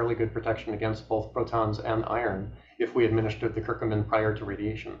and fairly good protection against both protons and iron if we administered the curcumin prior to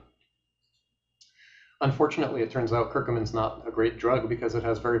radiation. Unfortunately, it turns out curcumin's not a great drug because it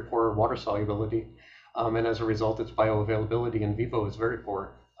has very poor water solubility, and as a result, its bioavailability in vivo is very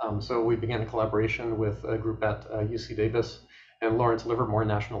poor. So we began a collaboration with a group at UC Davis and Lawrence Livermore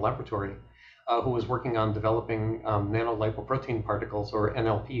National Laboratory, who was working on developing nanolipoprotein particles, or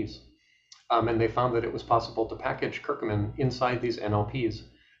NLPs, And they found that it was possible to package curcumin inside these NLPs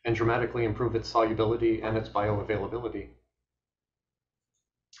and dramatically improve its solubility and its bioavailability.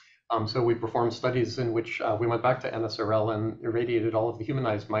 So we performed studies in which we went back to NSRL and irradiated all of the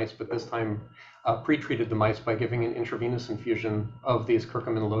humanized mice, but this time pre-treated the mice by giving an intravenous infusion of these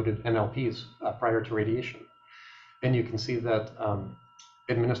curcumin-loaded NLPs prior to radiation. And you can see that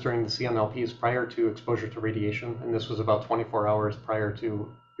administering the CNLPs prior to exposure to radiation, and this was about 24 hours prior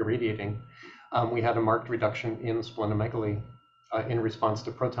to irradiating, we had a marked reduction in splenomegaly in response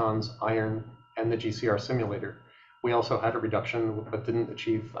to protons, iron, and the GCR simulator. We also had a reduction, but didn't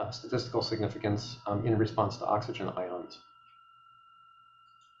achieve statistical significance in response to oxygen ions.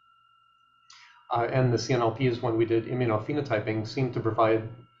 And the CNLPs, when we did immunophenotyping, seemed to provide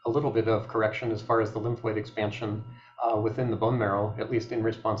a little bit of correction as far as the lymphoid expansion within the bone marrow, at least in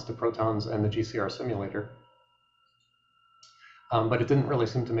response to protons and the GCR simulator. But it didn't really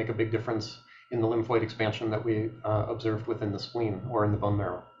seem to make a big difference in the lymphoid expansion that we observed within the spleen or in the bone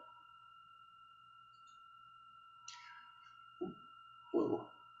marrow. Whoa.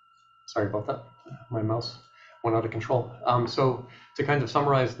 Sorry about that. My mouse went out of control. So to kind of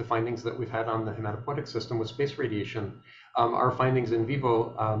summarize the findings that we've had on the hematopoietic system with space radiation, our findings in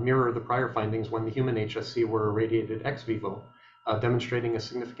vivo mirror the prior findings when the human HSC were irradiated ex vivo, demonstrating a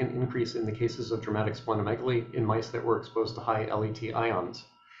significant increase in the cases of dramatic splenomegaly in mice that were exposed to high LET ions.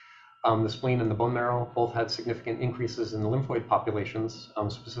 The spleen and the bone marrow both had significant increases in the lymphoid populations,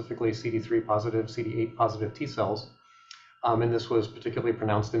 specifically CD3 positive, CD8 positive T cells, and this was particularly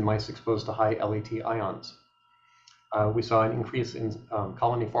pronounced in mice exposed to high LET ions. We saw an increase in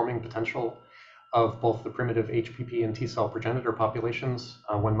colony forming potential of both the primitive HPP and T cell progenitor populations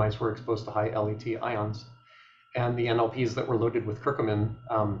when mice were exposed to high LET ions. And the NLPs that were loaded with curcumin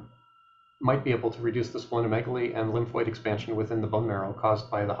might be able to reduce the splenomegaly and lymphoid expansion within the bone marrow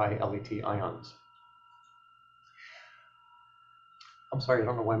caused by the high LET ions. I'm sorry, I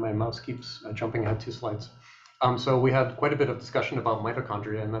don't know why my mouse keeps jumping ahead 2 slides. So we had quite a bit of discussion about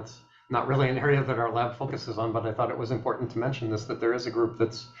mitochondria, and that's not really an area that our lab focuses on, but I thought it was important to mention this, that there is a group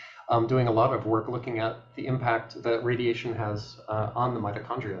that's doing a lot of work looking at the impact that radiation has on the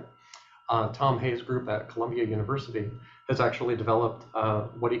mitochondria. Tom Hayes' group at Columbia University has actually developed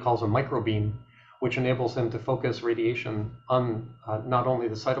what he calls a microbeam, which enables him to focus radiation on not only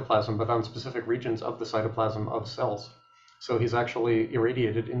the cytoplasm, but on specific regions of the cytoplasm of cells. So he's actually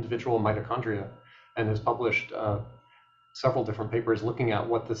irradiated individual mitochondria and has published several different papers looking at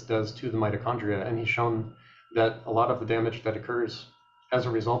what this does to the mitochondria. And he's shown that a lot of the damage that occurs as a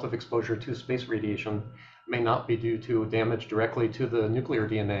result of exposure to space radiation may not be due to damage directly to the nuclear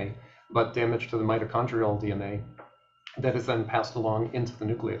DNA, but damage to the mitochondrial DNA that is then passed along into the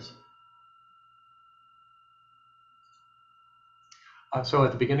nucleus. So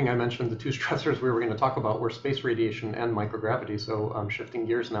at the beginning, I mentioned the 2 stressors we were going to talk about were space radiation and microgravity. So I'm shifting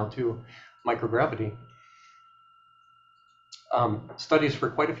gears now to microgravity. Studies for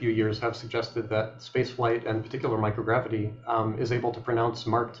quite a few years have suggested that spaceflight and particular microgravity is able to pronounce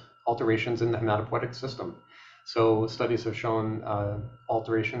marked alterations in the hematopoietic system. So studies have shown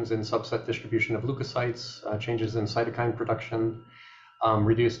alterations in subset distribution of leukocytes, changes in cytokine production,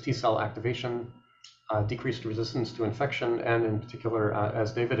 reduced T cell activation, decreased resistance to infection, and in particular,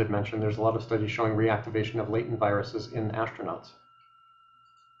 as David had mentioned, there's a lot of studies showing reactivation of latent viruses in astronauts.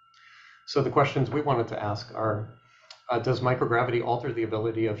 So the questions we wanted to ask are, does microgravity alter the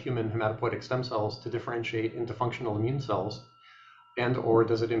ability of human hematopoietic stem cells to differentiate into functional immune cells, and or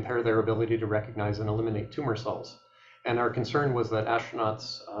does it impair their ability to recognize and eliminate tumor cells? And our concern was that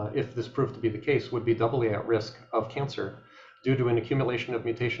astronauts, if this proved to be the case, would be doubly at risk of cancer due to an accumulation of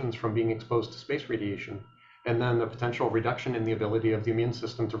mutations from being exposed to space radiation, and then a potential reduction in the ability of the immune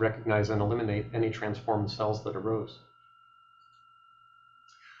system to recognize and eliminate any transformed cells that arose.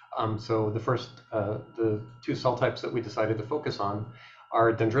 So the 2 cell types that we decided to focus on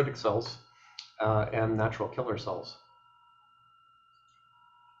are dendritic cells and natural killer cells.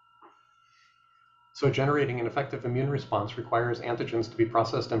 So generating an effective immune response requires antigens to be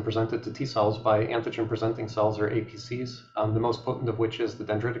processed and presented to T cells by antigen-presenting cells, or APCs, the most potent of which is the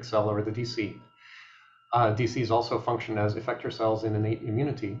dendritic cell, or the DC. DCs also function as effector cells in innate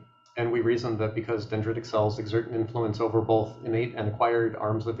immunity, and we reasoned that because dendritic cells exert an influence over both innate and acquired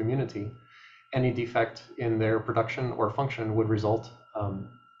arms of immunity, any defect in their production or function would result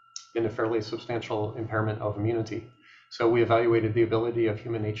in a fairly substantial impairment of immunity. So we evaluated the ability of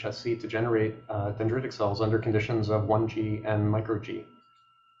human HSC to generate dendritic cells under conditions of 1G and micro-G.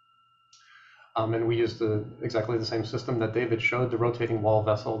 And we used exactly the same system that David showed, the rotating wall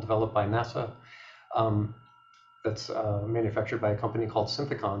vessel developed by NASA. that's manufactured by a company called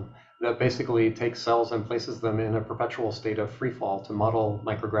Synthicon that basically takes cells and places them in a perpetual state of free fall to model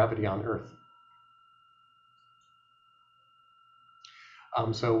microgravity on Earth.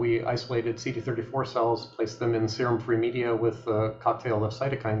 So we isolated CD34 cells, placed them in serum-free media with a cocktail of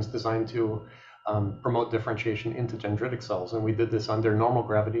cytokines designed to promote differentiation into dendritic cells. And we did this under normal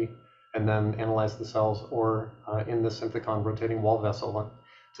gravity and then analyzed the cells or in the Synthicon rotating wall vessel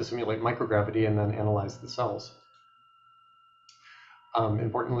to simulate microgravity and then analyze the cells.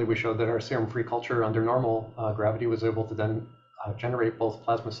 Importantly, we showed that our serum-free culture under normal gravity was able to then generate both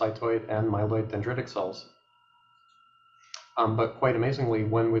plasmacytoid and myeloid dendritic cells. But quite amazingly,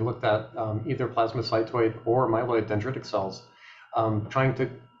 when we looked at either plasmacytoid or myeloid dendritic cells, trying to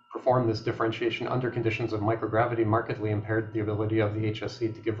perform this differentiation under conditions of microgravity markedly impaired the ability of the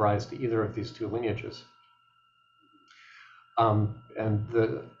HSC to give rise to either of these two lineages. And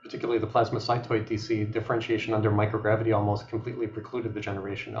particularly the plasmacytoid DC differentiation under microgravity almost completely precluded the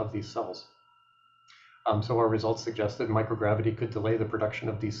generation of these cells. So our results suggested microgravity could delay the production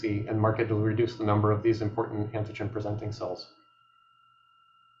of DC and markedly reduce the number of these important antigen-presenting cells.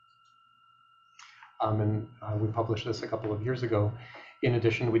 We published this a couple of years ago. In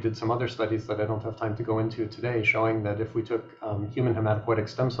addition, we did some other studies that I don't have time to go into today, showing that if we took human hematopoietic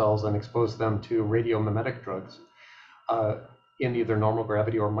stem cells and exposed them to radiomimetic drugs, in either normal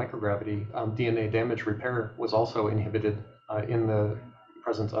gravity or microgravity, DNA damage repair was also inhibited in the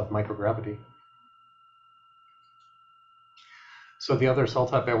presence of microgravity. So the other cell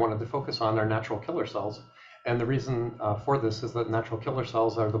type I wanted to focus on are natural killer cells. And the reason for this is that natural killer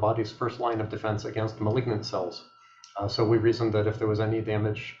cells are the body's first line of defense against malignant cells. So we reasoned that if there was any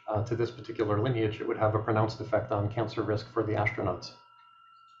damage to this particular lineage, it would have a pronounced effect on cancer risk for the astronauts.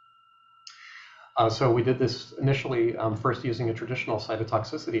 So we did this initially first using a traditional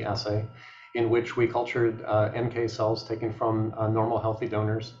cytotoxicity assay in which we cultured NK cells taken from normal healthy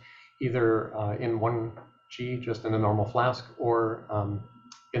donors, either in 1G, just in a normal flask, or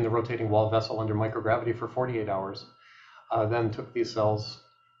in the rotating wall vessel under microgravity for 48 hours. Then took these cells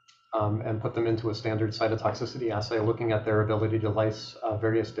and put them into a standard cytotoxicity assay looking at their ability to lyse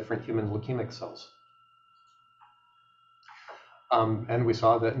various different human leukemic cells. And we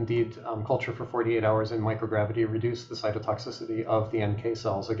saw that indeed culture for 48 hours in microgravity reduced the cytotoxicity of the NK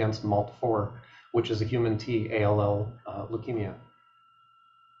cells against MALT4, which is a human T-ALL leukemia.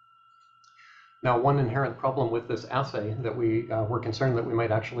 Now, one inherent problem with this assay that we were concerned that we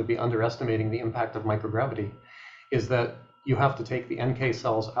might actually be underestimating the impact of microgravity is that you have to take the NK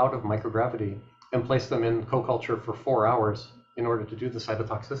cells out of microgravity and place them in co-culture for 4 hours in order to do the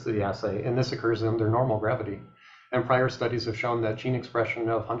cytotoxicity assay, and this occurs under normal gravity. And prior studies have shown that gene expression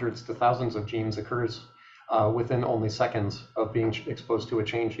of hundreds to thousands of genes occurs within only seconds of being exposed to a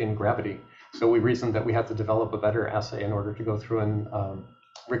change in gravity. So we reasoned that we had to develop a better assay in order to go through and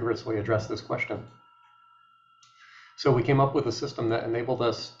rigorously address this question. So we came up with a system that enabled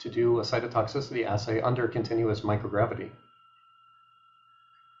us to do a cytotoxicity assay under continuous microgravity.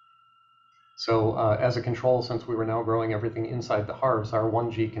 So as a control, since we were now growing everything inside the harves, our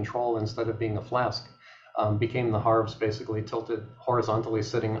 1G control, instead of being a flask, became the harves basically tilted horizontally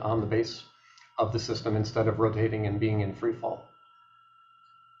sitting on the base of the system instead of rotating and being in free fall.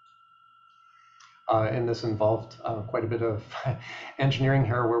 And this involved quite a bit of engineering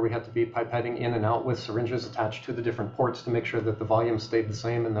here where we had to be pipetting in and out with syringes attached to the different ports to make sure that the volume stayed the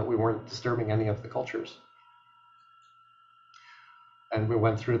same and that we weren't disturbing any of the cultures. And we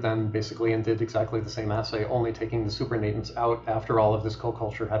went through then basically and did exactly the same assay, only taking the supernatants out after all of this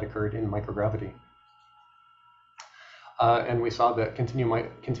co-culture had occurred in microgravity. And we saw that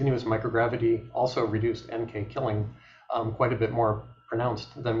continuous microgravity also reduced NK killing quite a bit more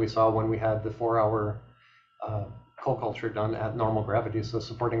pronounced than we saw when we had the 4-hour co-culture done at normal gravity, so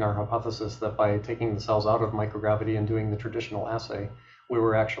supporting our hypothesis that by taking the cells out of microgravity and doing the traditional assay, we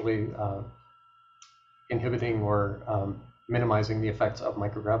were actually inhibiting or minimizing the effects of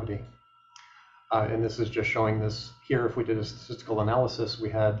microgravity. And this is just showing this here. If we did a statistical analysis, we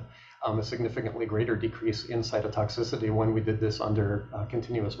had a significantly greater decrease in cytotoxicity when we did this under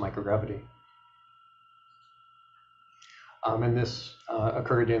continuous microgravity. And this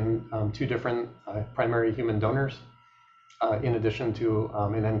occurred in 2 different primary human donors, in addition to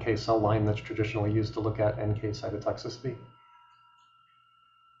an NK cell line that's traditionally used to look at NK cytotoxicity.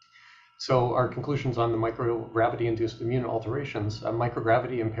 So our conclusions on the microgravity-induced immune alterations,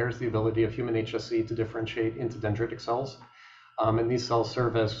 microgravity impairs the ability of human HSC to differentiate into dendritic cells. And these cells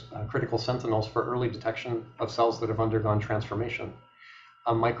serve as critical sentinels for early detection of cells that have undergone transformation.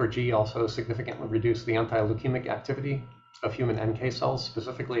 Micro-G also significantly reduced the anti-leukemic activity of human NK cells,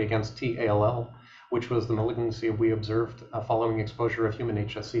 specifically against T-ALL, which was the malignancy we observed following exposure of human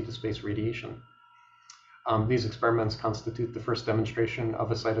HSC to space radiation. These experiments constitute the first demonstration of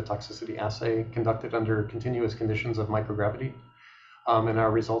a cytotoxicity assay conducted under continuous conditions of microgravity. And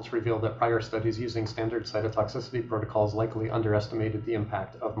our results reveal that prior studies using standard cytotoxicity protocols likely underestimated the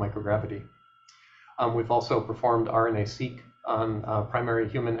impact of microgravity. We've also performed RNA-seq on primary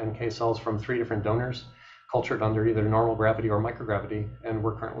human NK cells from 3 different donors, cultured under either normal gravity or microgravity, and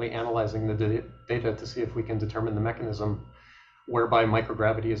we're currently analyzing the data to see if we can determine the mechanism whereby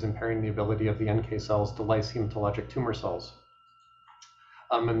microgravity is impairing the ability of the NK cells to lyse hematologic tumor cells.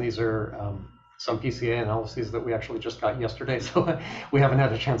 And these are some PCA analyses that we actually just got yesterday, so we haven't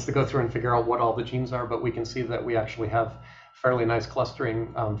had a chance to go through and figure out what all the genes are, but we can see that we actually have fairly nice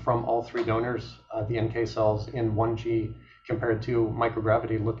clustering from all 3 donors, the NK cells in 1G compared to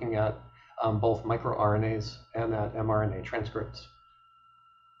microgravity, looking at both microRNAs and at mRNA transcripts.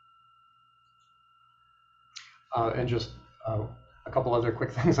 And just a couple other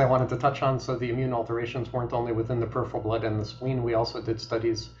quick things I wanted to touch on. So the immune alterations weren't only within the peripheral blood and the spleen. We also did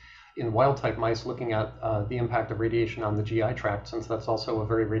studies in wild-type mice looking at the impact of radiation on the GI tract, since that's also a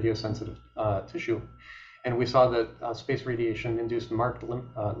very radiosensitive tissue. And we saw that space radiation induced marked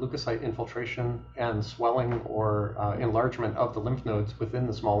leukocyte infiltration and swelling or enlargement of the lymph nodes within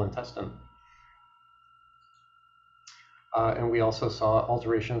the small intestine. And we also saw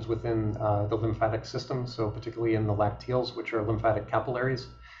alterations within the lymphatic system, so particularly in the lacteals, which are lymphatic capillaries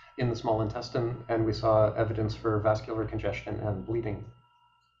in the small intestine, and we saw evidence for vascular congestion and bleeding.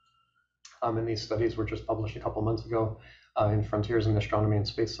 And these studies were just published a couple months ago in Frontiers in Astronomy and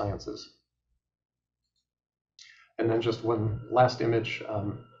Space Sciences. And then just one last image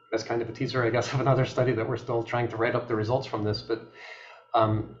as kind of a teaser, I guess, of another study that we're still trying to write up the results from this, but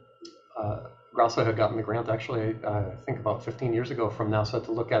Grasa had gotten the grant actually, I think about 15 years ago from NASA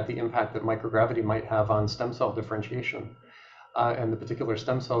to look at the impact that microgravity might have on stem cell differentiation. And the particular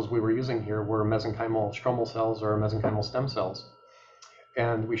stem cells we were using here were mesenchymal stromal cells or mesenchymal stem cells.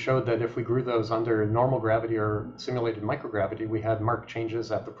 And we showed that if we grew those under normal gravity or simulated microgravity, we had marked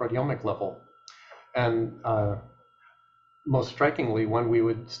changes at the proteomic level. And most strikingly, when we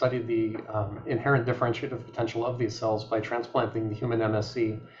would study the inherent differentiative potential of these cells by transplanting the human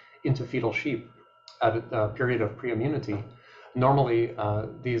MSC into fetal sheep at a period of pre-immunity, normally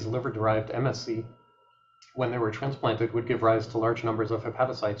these liver-derived MSC, when they were transplanted, would give rise to large numbers of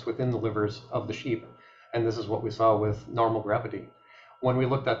hepatocytes within the livers of the sheep. And this is what we saw with normal gravity. When we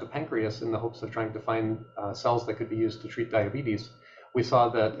looked at the pancreas in the hopes of trying to find cells that could be used to treat diabetes, we saw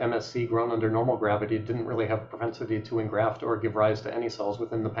that MSC grown under normal gravity didn't really have propensity to engraft or give rise to any cells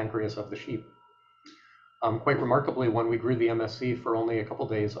within the pancreas of the sheep. Quite remarkably, when we grew the MSC for only a couple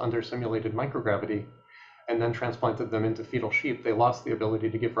days under simulated microgravity and then transplanted them into fetal sheep, they lost the ability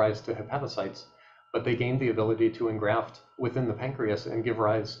to give rise to hepatocytes, but they gained the ability to engraft within the pancreas and give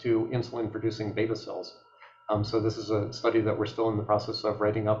rise to insulin-producing beta cells. So this is a study that we're still in the process of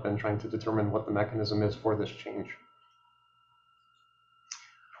writing up and trying to determine what the mechanism is for this change.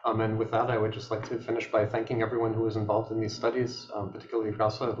 And with that, I would just like to finish by thanking everyone who was involved in these studies, particularly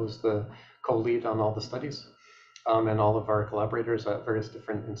Grasa, who's the co-lead on all the studies, and all of our collaborators at various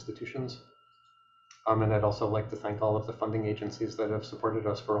different institutions. And I'd also like to thank all of the funding agencies that have supported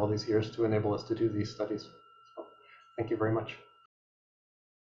us for all these years to enable us to do these studies. So, thank you very much.